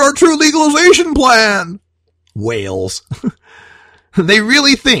support our true legalization plan? Wails. They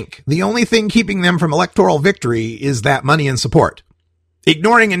really think the only thing keeping them from electoral victory is that money and support,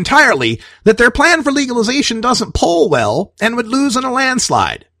 ignoring entirely that their plan for legalization doesn't poll well and would lose in a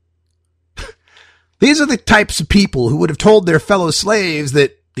landslide. These are the types of people who would have told their fellow slaves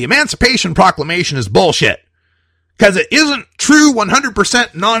that the Emancipation Proclamation is bullshit, because it isn't true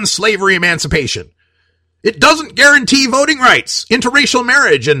 100% non-slavery emancipation. It doesn't guarantee voting rights, interracial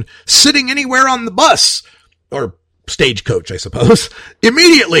marriage, and sitting anywhere on the bus, or stagecoach, I suppose,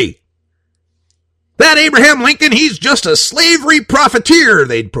 immediately. That Abraham Lincoln, he's just a slavery profiteer,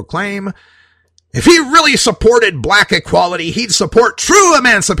 they'd proclaim. If he really supported black equality, he'd support true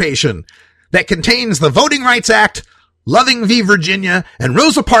emancipation that contains the Voting Rights Act, Loving v. Virginia, and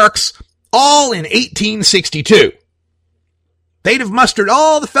Rosa Parks, all in 1862. They'd have mustered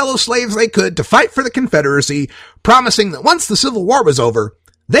all the fellow slaves they could to fight for the Confederacy, promising that once the Civil War was over,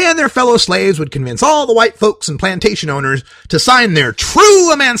 they and their fellow slaves would convince all the white folks and plantation owners to sign their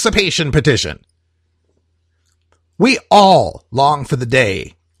true emancipation petition. We all long for the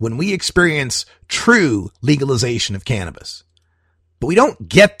day when we experience true legalization of cannabis. But we don't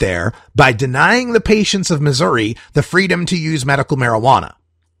get there by denying the patients of Missouri the freedom to use medical marijuana.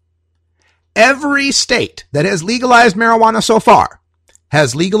 Every state that has legalized marijuana so far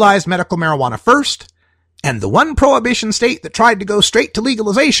has legalized medical marijuana first, and the one prohibition state that tried to go straight to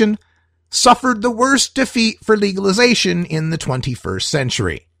legalization suffered the worst defeat for legalization in the 21st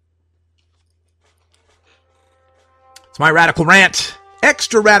century. It's my radical rant,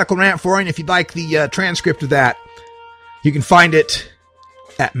 extra radical rant for you, and if you'd like the transcript of that, you can find it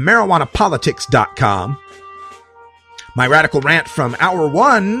at marijuanapolitics.com. My radical rant from hour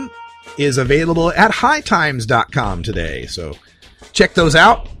 1 is available at hightimes.com today, so check those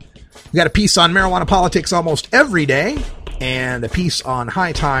out. We got a piece on marijuana politics almost every day, and a piece on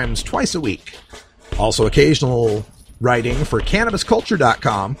High Times twice a week. Also occasional writing for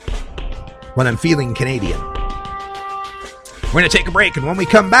cannabisculture.com when I'm feeling Canadian. We're going to take a break, and when we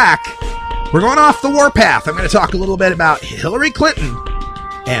come back, we're going off the warpath. I'm going to talk a little bit about Hillary Clinton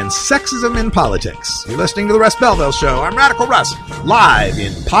and sexism in politics. You're listening to The Russ Belville Show. I'm Radical Russ, live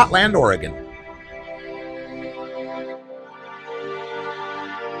in Portland, Oregon.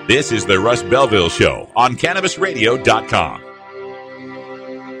 This is The Russ Belville Show on CannabisRadio.com.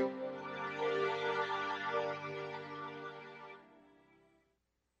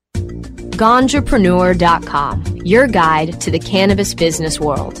 Ganjapreneur.com, your guide to the cannabis business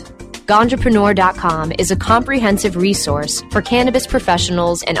world. Ganjapreneur.com is a comprehensive resource for cannabis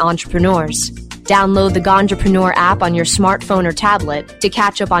professionals and entrepreneurs. Download the Ganjapreneur app on your smartphone or tablet to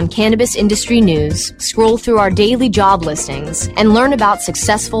catch up on cannabis industry news, scroll through our daily job listings, and learn about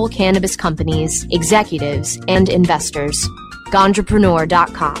successful cannabis companies, executives, and investors.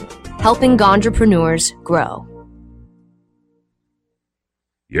 Ganjapreneur.com, helping ganjapreneurs grow.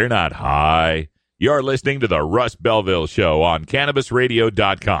 You're not high. You're listening to The Russ Belville Show on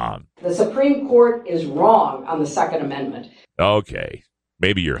CannabisRadio.com. The Supreme Court is wrong on the Second Amendment. Okay,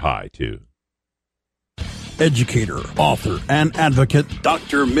 maybe you're high, too. Educator, author, and advocate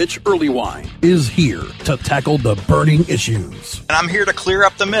Dr. Mitch Earlywine is here to tackle the burning issues. And I'm here to clear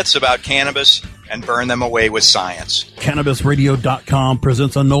up the myths about cannabis and burn them away with science. CannabisRadio.com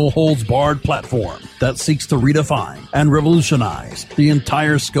presents a no-holds-barred platform that seeks to redefine and revolutionize the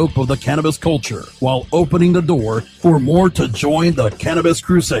entire scope of the cannabis culture while opening the door for more to join the cannabis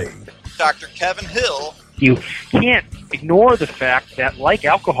crusade. Dr. Kevin Hill. You can't ignore the fact that, like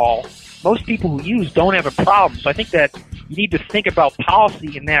alcohol, most people who use don't have a problem. So I think that you need to think about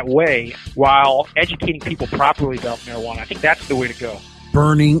policy in that way while educating people properly about marijuana. I think that's the way to go.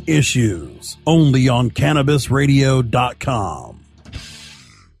 Burning issues, only on CannabisRadio.com.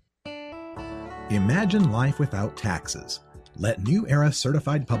 Imagine life without taxes. Let New Era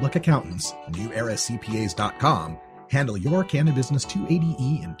Certified Public Accountants, NewEraCPAs.com, handle your cannabis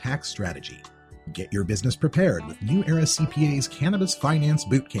 280E and tax strategy. Get your business prepared with New Era CPA's Cannabis Finance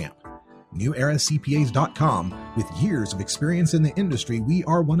Bootcamp. NewEraCPAs.com. With years of experience in the industry, we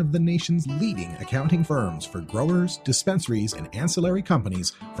are one of the nation's leading accounting firms for growers, dispensaries, and ancillary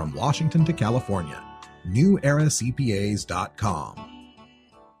companies from Washington to California. NewEraCPAs.com.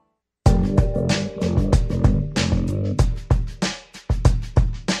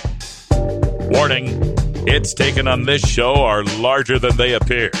 Warning, hits taken on this show are larger than they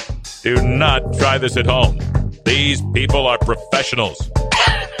appear. Do not try this at home. These people are professionals.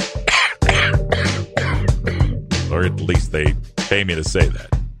 Or at least they pay me to say that.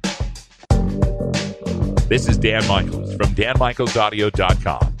 This is Dan Michaels from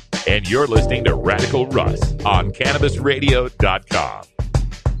DanMichaelsAudio.com, and you're listening to Radical Russ on CannabisRadio.com.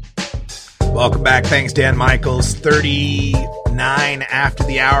 Welcome back. Thanks, Dan Michaels. 39 after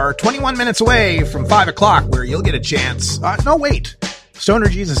the hour, 21 minutes away from 5 o'clock, where you'll get a chance. No, wait. Stoner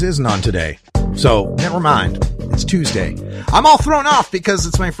Jesus isn't on today. So, never mind. It's Tuesday. I'm all thrown off because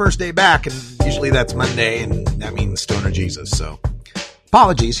it's my first day back, and usually that's Monday, and that means Stoner Jesus, so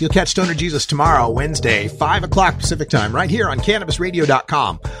apologies. You'll catch Stoner Jesus tomorrow, Wednesday, 5 o'clock Pacific time, right here on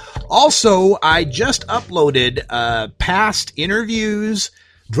CannabisRadio.com. Also, I just uploaded past interviews,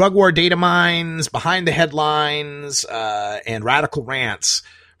 drug war data mines, behind the headlines, and radical rants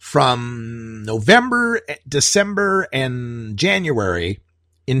from November, December, and January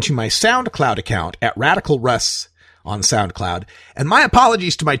into my SoundCloud account at Radical Russ on SoundCloud. And my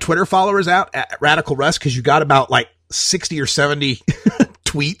apologies to my Twitter followers out at Radical Russ, because you got about like 60 or 70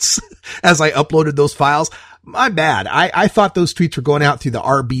 tweets as I uploaded those files. My bad. I thought those tweets were going out through the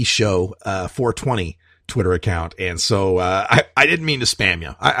RB Show 420 Twitter account. And so I didn't mean to spam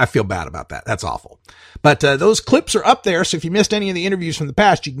you. I feel bad about that. That's awful. But those clips are up there. So if you missed any of the interviews from the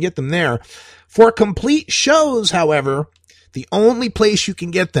past, you can get them there. For complete shows, however, the only place you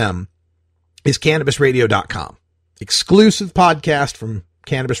can get them is CannabisRadio.com. Exclusive podcast from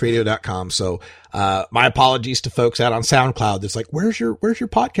CannabisRadio.com. So my apologies to folks out on SoundCloud. It's like, where's your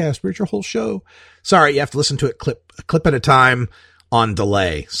podcast? Where's your whole show? Sorry, you have to listen to it a clip at a time on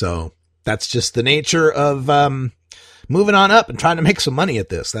delay. So that's just the nature of moving on up and trying to make some money at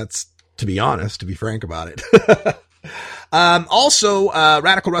this. That's, to be honest, to be frank about it. Also,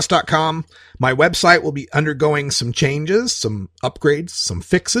 RadicalRuss.com. My website will be undergoing some changes, some upgrades, some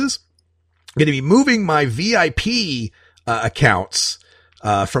fixes. I'm going to be moving my VIP accounts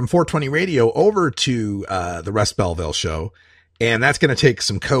from 420 Radio over to the Russ Belville Show. And that's going to take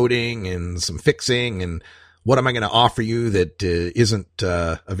some coding and some fixing. And what am I going to offer you that isn't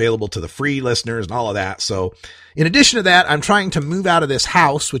available to the free listeners and all of that. So in addition to that, I'm trying to move out of this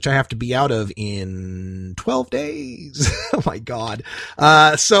house, which I have to be out of in 12 days. Oh my God.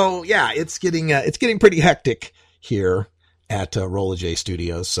 So yeah, it's getting pretty hectic here at Rolla J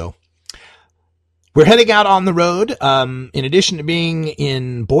Studios. So we're heading out on the road. In addition to being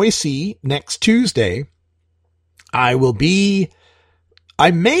in Boise next Tuesday, I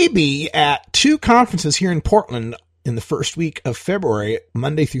may be at 2 conferences here in Portland in the first week of February,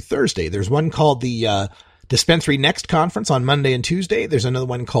 Monday through Thursday. There's one called the Dispensary Next Conference on Monday and Tuesday. There's another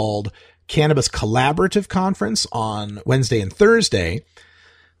one called Cannabis Collaborative Conference on Wednesday and Thursday.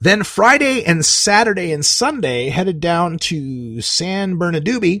 Then Friday and Saturday and Sunday headed down to San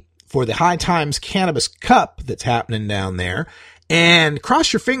Bernardino for the High Times Cannabis Cup that's happening down there. And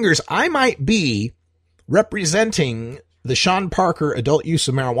cross your fingers, I might be representing the Sean Parker Adult Use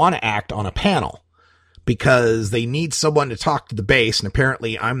of Marijuana Act on a panel, because they need someone to talk to the base. And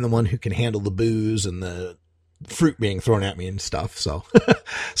apparently I'm the one who can handle the booze and the fruit being thrown at me and stuff. So,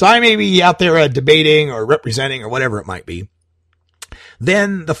 so I may be out there debating or representing or whatever it might be.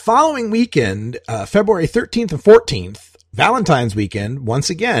 Then the following weekend, February 13th and 14th, Valentine's weekend,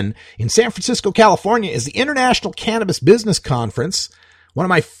 once again in San Francisco, California, is the International Cannabis Business Conference. One of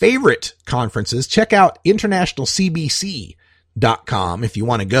my favorite conferences. Check out internationalcbc.com if you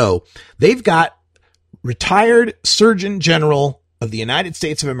want to go. They've got retired Surgeon General of the United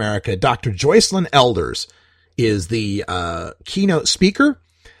States of America, Dr. Joycelyn Elders, is the keynote speaker.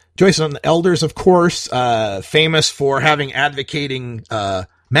 Joycelyn Elders, of course, famous for advocating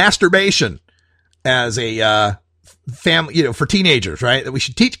masturbation as a family, for teenagers, right? That we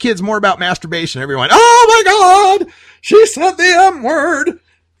should teach kids more about masturbation. Everyone, oh my God, she said the M word.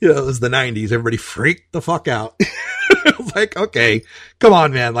 It was the 90s. Everybody freaked the fuck out. It was like, okay, come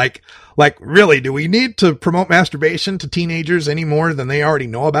on, man. Like really, do we need to promote masturbation to teenagers any more than they already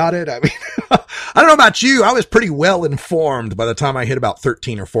know about it? I mean, I don't know about you. I was pretty well informed by the time I hit about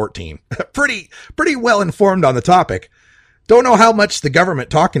 13 or 14. Pretty well informed on the topic. Don't know how much the government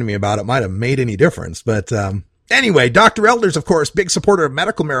talking to me about it might have made any difference, but, anyway, Dr. Elders, of course, big supporter of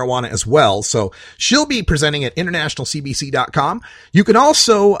medical marijuana as well. So she'll be presenting at internationalcbc.com. You can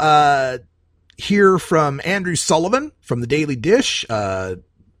also hear from Andrew Sullivan from the Daily Dish,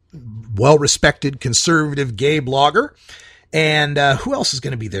 well-respected conservative gay blogger. And who else is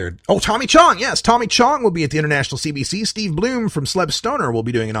going to be there? Oh, Tommy Chong. Yes, Tommy Chong will be at the International CBC. Steve Bloom from Sleb Stoner will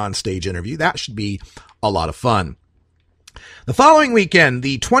be doing an on-stage interview. That should be a lot of fun. The following weekend,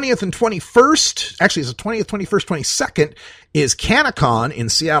 the 20th and 21st, actually it's the 20th, 21st, 22nd, is CannaCon in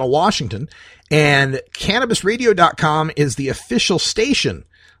Seattle, Washington. And CannabisRadio.com is the official station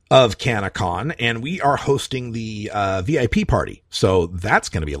of CannaCon, and we are hosting the VIP party. So that's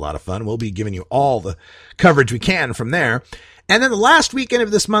going to be a lot of fun. We'll be giving you all the coverage we can from there. And then the last weekend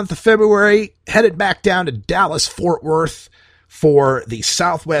of this month of February, headed back down to Dallas, Fort Worth for the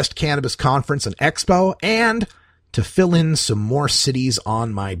Southwest Cannabis Conference and Expo, and to fill in some more cities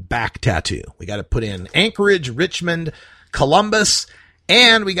on my back tattoo. We got to put in Anchorage, Richmond, Columbus,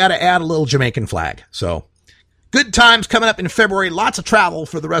 and we got to add a little Jamaican flag. So good times coming up in February. Lots of travel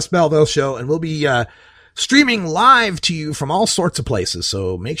for the Russ Belville Show, and we'll be streaming live to you from all sorts of places.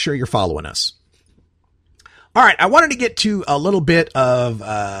 So make sure you're following us. All right. I wanted to get to a little bit of,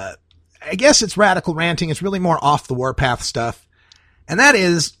 I guess it's radical ranting. It's really more off the warpath stuff. And that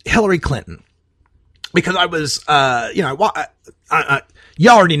is Hillary Clinton. Because I was, you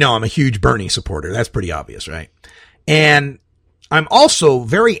already know I'm a huge Bernie supporter. That's pretty obvious, right? And I'm also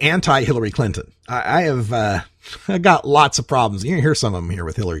very anti-Hillary Clinton. I have I got lots of problems. You're going to hear some of them here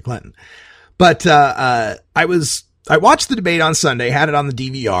with Hillary Clinton. But I watched the debate on Sunday, had it on the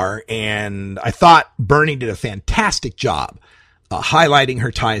DVR, and I thought Bernie did a fantastic job highlighting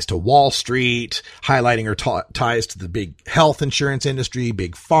her ties to Wall Street, highlighting her ties to the big health insurance industry,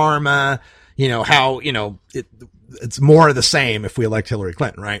 big pharma, how, it's more of the same if we elect Hillary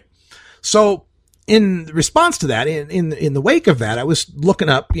Clinton, right? So in response to that, in the wake of that, I was looking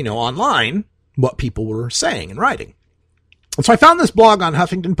up, online what people were saying and writing. And so I found this blog on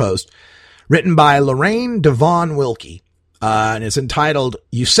Huffington Post written by Lorraine Devon Wilkie. And it's entitled,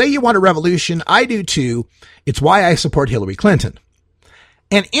 "You Say You Want a Revolution. I Do Too. It's Why I Support Hillary Clinton."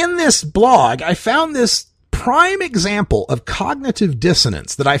 And in this blog, I found this prime example of cognitive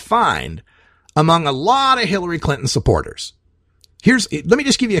dissonance that I find among a lot of Hillary Clinton supporters. Let me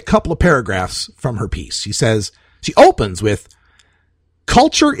just give you a couple of paragraphs from her piece. She opens with,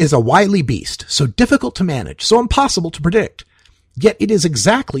 "Culture is a wily beast, so difficult to manage, so impossible to predict. Yet it is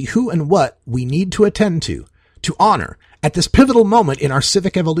exactly who and what we need to attend to honor at this pivotal moment in our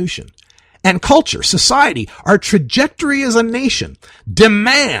civic evolution. And culture, society, our trajectory as a nation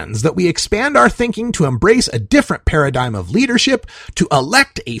demands that we expand our thinking to embrace a different paradigm of leadership, to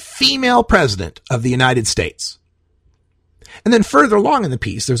elect a female president of the United States." And then further along in the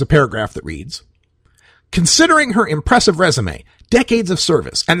piece, there's a paragraph that reads, "Considering her impressive resume, decades of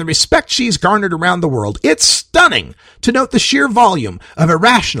service, and the respect she's garnered around the world, it's stunning to note the sheer volume of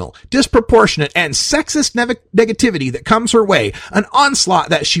irrational, disproportionate, and sexist negativity that comes her way, an onslaught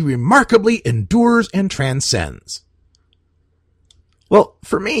that she remarkably endures and transcends." Well,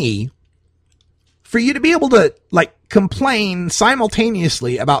 for me, for you to be able to, complain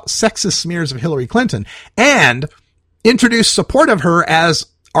simultaneously about sexist smears of Hillary Clinton and introduce support of her as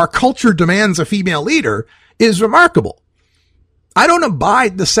our culture demands a female leader is remarkable. I don't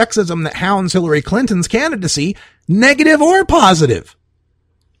abide the sexism that hounds Hillary Clinton's candidacy, negative or positive.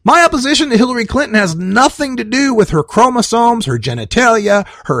 My opposition to Hillary Clinton has nothing to do with her chromosomes, her genitalia,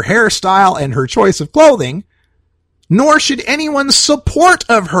 her hairstyle, and her choice of clothing, nor should anyone's support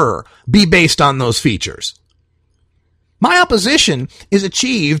of her be based on those features. My opposition is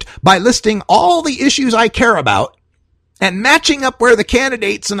achieved by listing all the issues I care about and matching up where the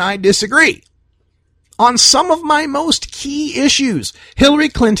candidates and I disagree. On some of my most key issues, Hillary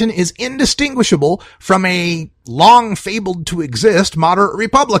Clinton is indistinguishable from a long fabled to exist moderate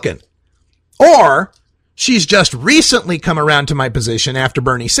Republican. Or she's just recently come around to my position after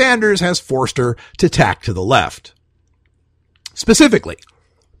Bernie Sanders has forced her to tack to the left. Specifically,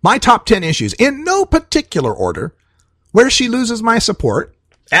 my top 10 issues, in no particular order, where she loses my support,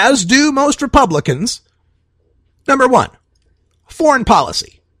 as do most Republicans. Number 1, foreign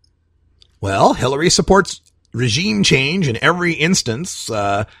policy. Well, Hillary supports regime change in every instance.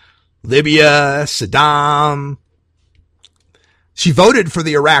 Libya, Saddam. She voted for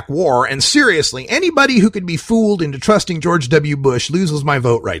the Iraq War, and seriously, anybody who could be fooled into trusting George W. Bush loses my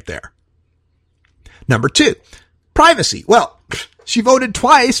vote right there. Number 2, privacy. Well, she voted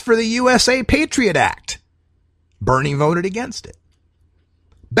twice for the USA Patriot Act. Bernie voted against it.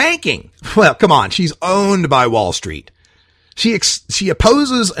 Banking. Well, come on, she's owned by Wall Street. She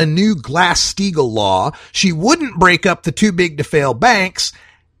opposes a new Glass-Steagall law. She wouldn't break up the too big to fail banks,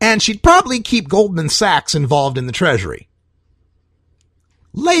 and she'd probably keep Goldman Sachs involved in the Treasury.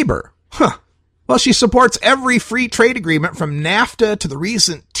 Labor. Well, she supports every free trade agreement from NAFTA to the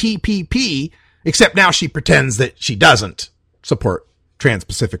recent TPP, except now she pretends that she doesn't support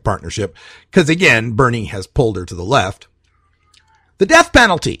Trans-Pacific Partnership, because again, Bernie has pulled her to the left. The death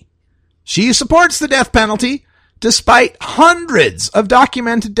penalty. She supports the death penalty, despite hundreds of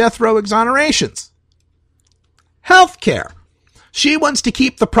documented death row exonerations. Healthcare. She wants to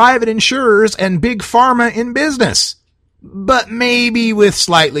keep the private insurers and big pharma in business, but maybe with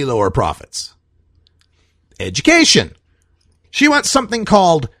slightly lower profits. Education. She wants something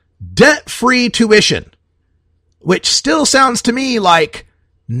called debt-free tuition, which still sounds to me like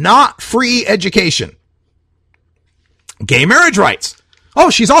not free education. Gay marriage rights.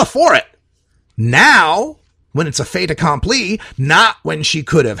 Oh, she's all for it. Now, when it's a fait accompli, not when she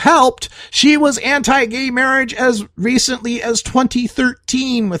could have helped. She was anti-gay marriage as recently as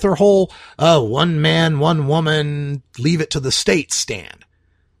 2013 with her whole one man, one woman, leave it to the states stand.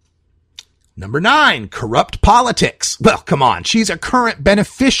 Number 9, corrupt politics. Well, come on. She's a current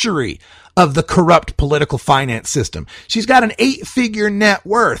beneficiary of the corrupt political finance system. She's got an 8-figure net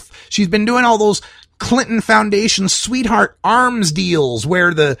worth. She's been doing all those Clinton Foundation sweetheart arms deals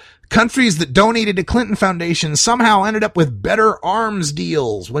where the countries that donated to Clinton Foundation somehow ended up with better arms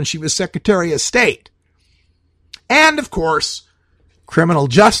deals when she was Secretary of State. And, of course, criminal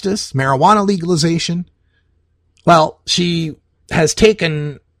justice, marijuana legalization. Well, she has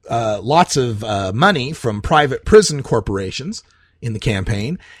taken lots of money from private prison corporations in the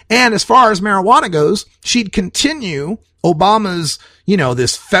campaign. And as far as marijuana goes, she'd continue Obama's,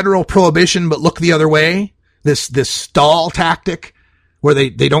 this federal prohibition, but look the other way, this stall tactic where they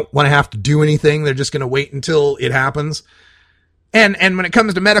don't want to have to do anything. They're just going to wait until it happens. And when it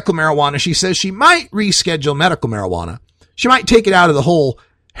comes to medical marijuana, she says she might reschedule medical marijuana. She might take it out of the whole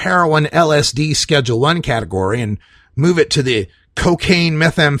heroin LSD Schedule 1 category and move it to the cocaine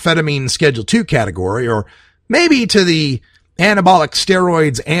methamphetamine Schedule 2 category, or maybe to the anabolic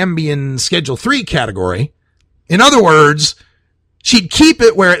steroids Ambien Schedule 3 category. In other words, she'd keep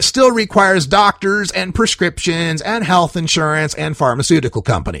it where it still requires doctors and prescriptions and health insurance and pharmaceutical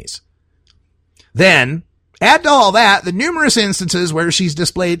companies. Then, add to all that the numerous instances where she's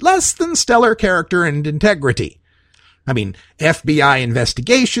displayed less than stellar character and integrity. I mean, FBI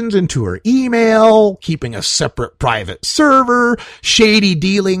investigations into her email, keeping a separate private server, shady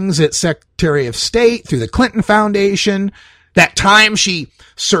dealings at Secretary of State through the Clinton Foundation, that time she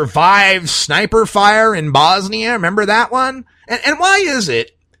survived sniper fire in Bosnia, remember that one? And why is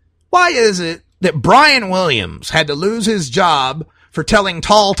it that Brian Williams had to lose his job for telling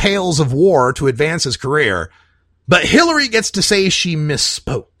tall tales of war to advance his career, but Hillary gets to say she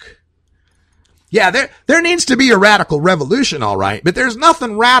misspoke? Yeah, there needs to be a radical revolution, all right, but there's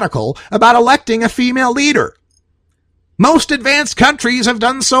nothing radical about electing a female leader. Most advanced countries have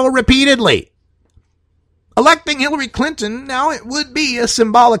done so repeatedly. Electing Hillary Clinton, now it would be a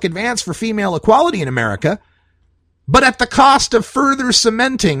symbolic advance for female equality in America, but at the cost of further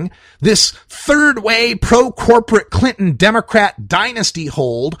cementing this third-way pro-corporate Clinton Democrat dynasty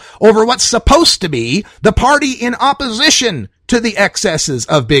hold over what's supposed to be the party in opposition to the excesses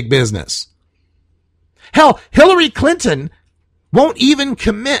of big business. Hell, Hillary Clinton won't even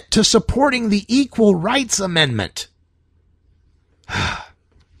commit to supporting the Equal Rights Amendment.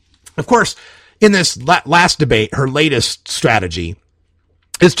 Of course, in this last debate, her latest strategy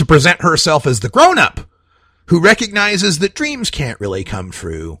is to present herself as the grown-up who recognizes that dreams can't really come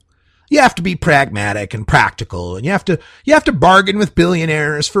true. You have to be pragmatic and practical, and you have to bargain with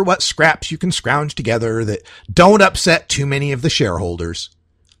billionaires for what scraps you can scrounge together that don't upset too many of the shareholders.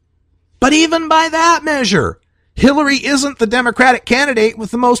 But even by that measure, Hillary isn't the Democratic candidate with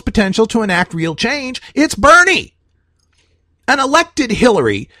the most potential to enact real change. It's Bernie. An elected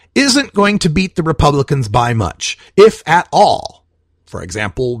Hillary isn't going to beat the Republicans by much, if at all. For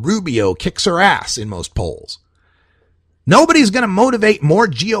example, Rubio kicks her ass in most polls. Nobody's going to motivate more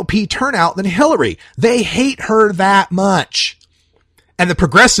GOP turnout than Hillary. They hate her that much. And the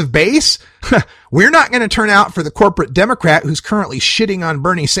progressive base, we're not going to turn out for the corporate Democrat who's currently shitting on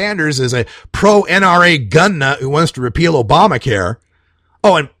Bernie Sanders as a pro-NRA gun nut who wants to repeal Obamacare.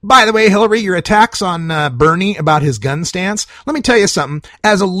 Oh, and by the way, Hillary, your attacks on Bernie about his gun stance, let me tell you something.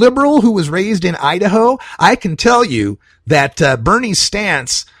 As a liberal who was raised in Idaho, I can tell you that Bernie's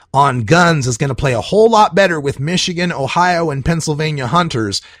stance on guns is going to play a whole lot better with Michigan, Ohio, and Pennsylvania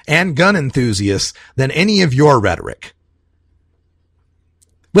hunters and gun enthusiasts than any of your rhetoric.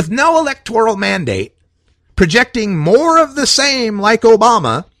 With no electoral mandate, projecting more of the same like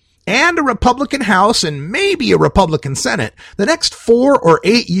Obama, and a Republican House and maybe a Republican Senate, the next 4 or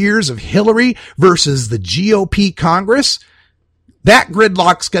 8 years of Hillary versus the GOP Congress, that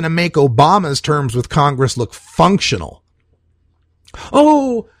gridlock's going to make Obama's terms with Congress look functional.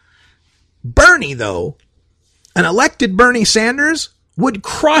 Oh, Bernie, though, an elected Bernie Sanders would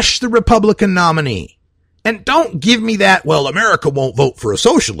crush the Republican nominee. And don't give me that, well, America won't vote for a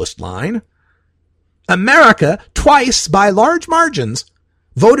socialist line. America, twice by large margins,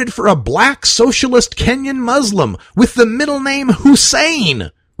 voted for a black socialist Kenyan Muslim with the middle name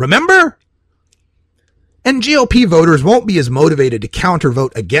Hussein. Remember? And GOP voters won't be as motivated to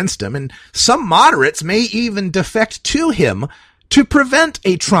counter-vote against him, and some moderates may even defect to him to prevent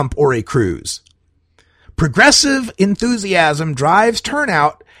a Trump or a Cruz. Progressive enthusiasm drives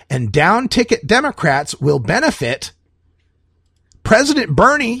turnout, and down-ticket Democrats will benefit. President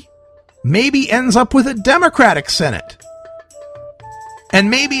Bernie maybe ends up with a Democratic Senate, and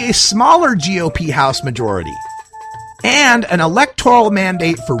maybe a smaller GOP House majority, and an electoral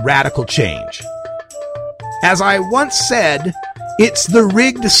mandate for radical change. As I once said, it's the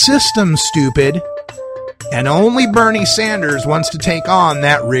rigged system, stupid, and only Bernie Sanders wants to take on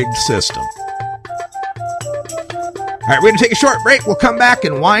that rigged system. All right, we're going to take a short break. We'll come back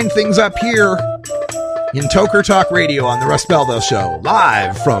and wind things up here in Toker Talk Radio on the Russ Belville Show,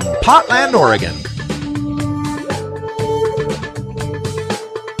 live from Portland, Oregon.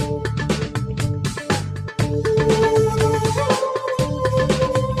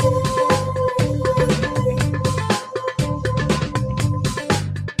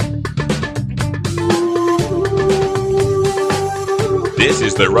 This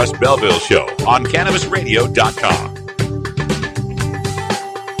is the Russ Belville Show on CannabisRadio.com.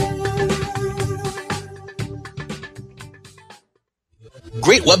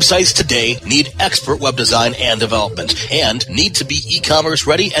 Great websites today need expert web design and development and need to be e-commerce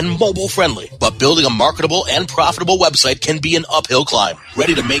ready and mobile friendly. But building a marketable and profitable website can be an uphill climb.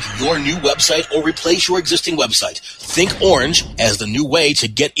 Ready to make your new website or replace your existing website? Think Orange as the new way to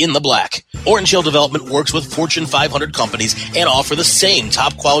get in the black. Orange Hill Development works with Fortune 500 companies and offer the same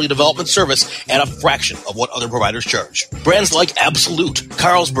top quality development service at a fraction of what other providers charge. Brands like Absolute,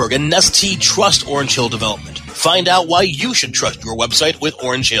 Carlsberg, and Nestea trust Orange Hill Development. Find out why you should trust your website with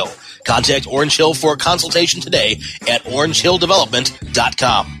Orange Hill. Contact Orange Hill for a consultation today at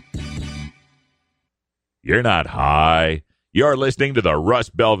orangehilldevelopment.com. You're not high. You're listening to the Russ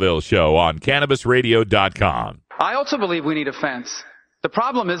Belville Show on CannabisRadio.com. I also believe we need a fence. The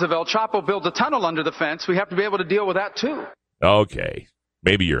problem is if El Chapo builds a tunnel under the fence, we have to be able to deal with that too. Okay.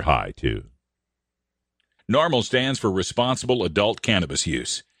 Maybe you're high too. NORMAL stands for Responsible Adult Cannabis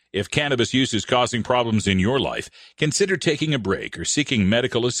Use. If cannabis use is causing problems in your life, consider taking a break or seeking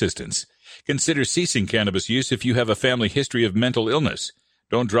medical assistance. Consider ceasing cannabis use if you have a family history of mental illness.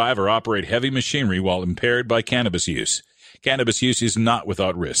 Don't drive or operate heavy machinery while impaired by cannabis use. Cannabis use is not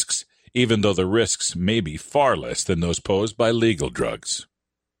without risks, even though the risks may be far less than those posed by legal drugs.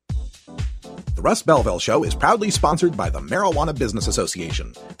 The Russ Belville Show is proudly sponsored by the Marijuana Business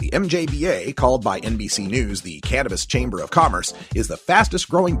Association. The MJBA, called by NBC News the Cannabis Chamber of Commerce, is the fastest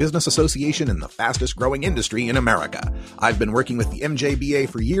growing business association in the fastest growing industry in America. I've been working with the MJBA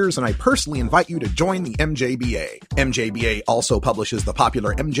for years, and I personally invite you to join the MJBA. MJBA also publishes the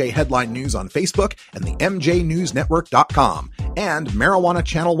popular MJ Headline News on Facebook and the MJNewsNetwork.com and Marijuana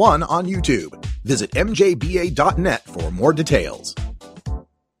Channel 1 on YouTube. Visit mjba.net for more details.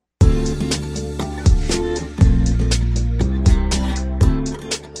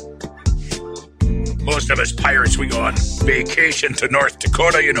 Most of us pirates, we go on vacation to North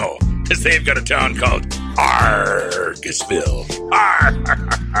Dakota, you know, because they've got a town called Argosville.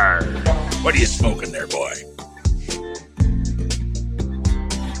 What are you smoking there, boy?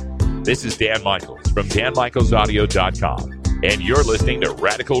 This is Dan Michaels from DanMichaelsAudio.com, and you're listening to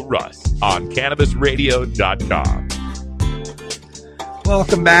Radical Russ on CannabisRadio.com.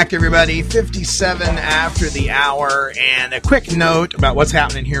 Welcome back, everybody. 57 after the hour, and a quick note about what's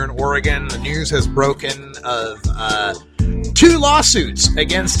happening here in Oregon. The news has broken of two lawsuits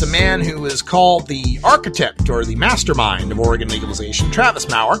against a man who is called the architect or the mastermind of Oregon legalization, Travis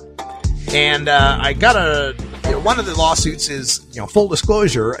Maurer. And I got one of the lawsuits is, full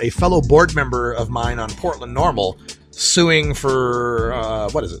disclosure, a fellow board member of mine on Portland Normal suing for,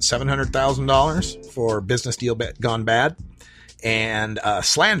 $700,000 for business deal gone bad. And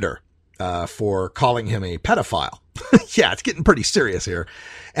slander for calling him a pedophile. Yeah, it's getting pretty serious here.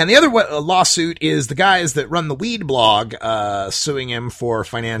 And the other lawsuit is the guys that run the Weed blog suing him for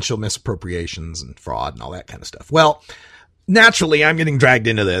financial misappropriations and fraud and all that kind of stuff. Well, naturally, I'm getting dragged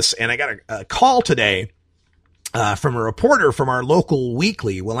into this, and I got a call today from a reporter from our local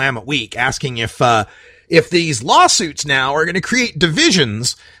weekly, Willamette Week, asking if these lawsuits now are going to create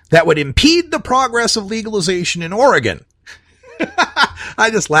divisions that would impede the progress of legalization in Oregon. I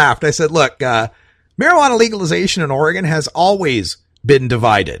just laughed. I said, look, marijuana legalization in Oregon has always been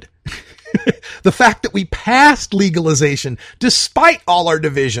divided. The fact that we passed legalization despite all our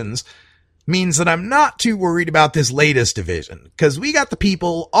divisions means that I'm not too worried about this latest division, because we got the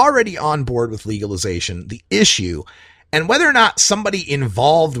people already on board with legalization. The issue, and whether or not somebody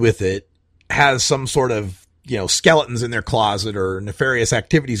involved with it has some sort of, skeletons in their closet or nefarious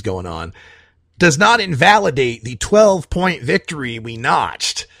activities going on, does not invalidate the 12-point victory we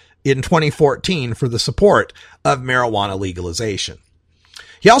notched in 2014 for the support of marijuana legalization.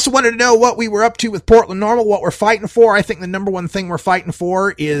 He also wanted to know what we were up to with Portland Normal, what we're fighting for. I think the number one thing we're fighting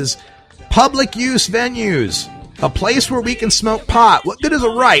for is public use venues, a place where we can smoke pot. What good is a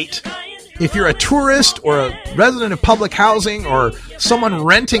right if you're a tourist or a resident of public housing or someone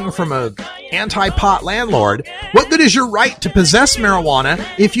renting from a anti-pot landlord? What good is your right to possess marijuana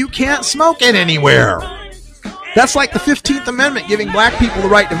if you can't smoke it anywhere? That's like the 15th Amendment giving black people the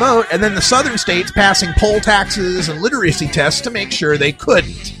right to vote, and then the southern states passing poll taxes and literacy tests to make sure they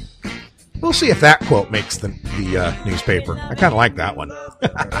couldn't. We'll see if that quote makes the newspaper. I kind of like that one.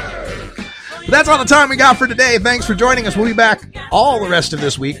 But that's all the time we got for today. Thanks for joining us. We'll be back all the rest of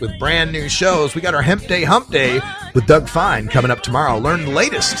this week with brand new shows. We got our Hemp Day Hump Day with Doug Fine coming up tomorrow. Learn the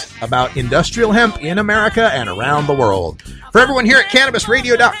latest about industrial hemp in America and around the world. For everyone here at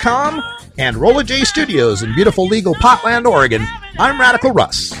CannabisRadio.com and Rolla J Studios in beautiful legal Potland, Oregon, I'm Radical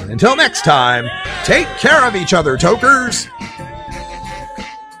Russ. And until next time, take care of each other, tokers.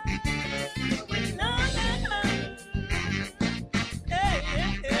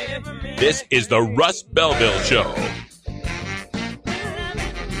 This is the Russ Belville Show.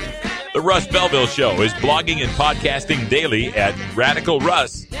 The Russ Belville Show is blogging and podcasting daily at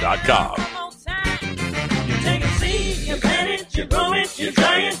RadicalRuss.com. You take a seed, you plant it, you grow it, you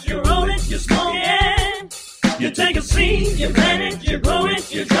dry it, you roll it, you smoke it. You take a seed, you plant it, you grow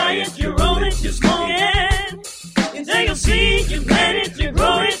it, you dry it, you roll it, you smoke it. You take a seed, you plant it.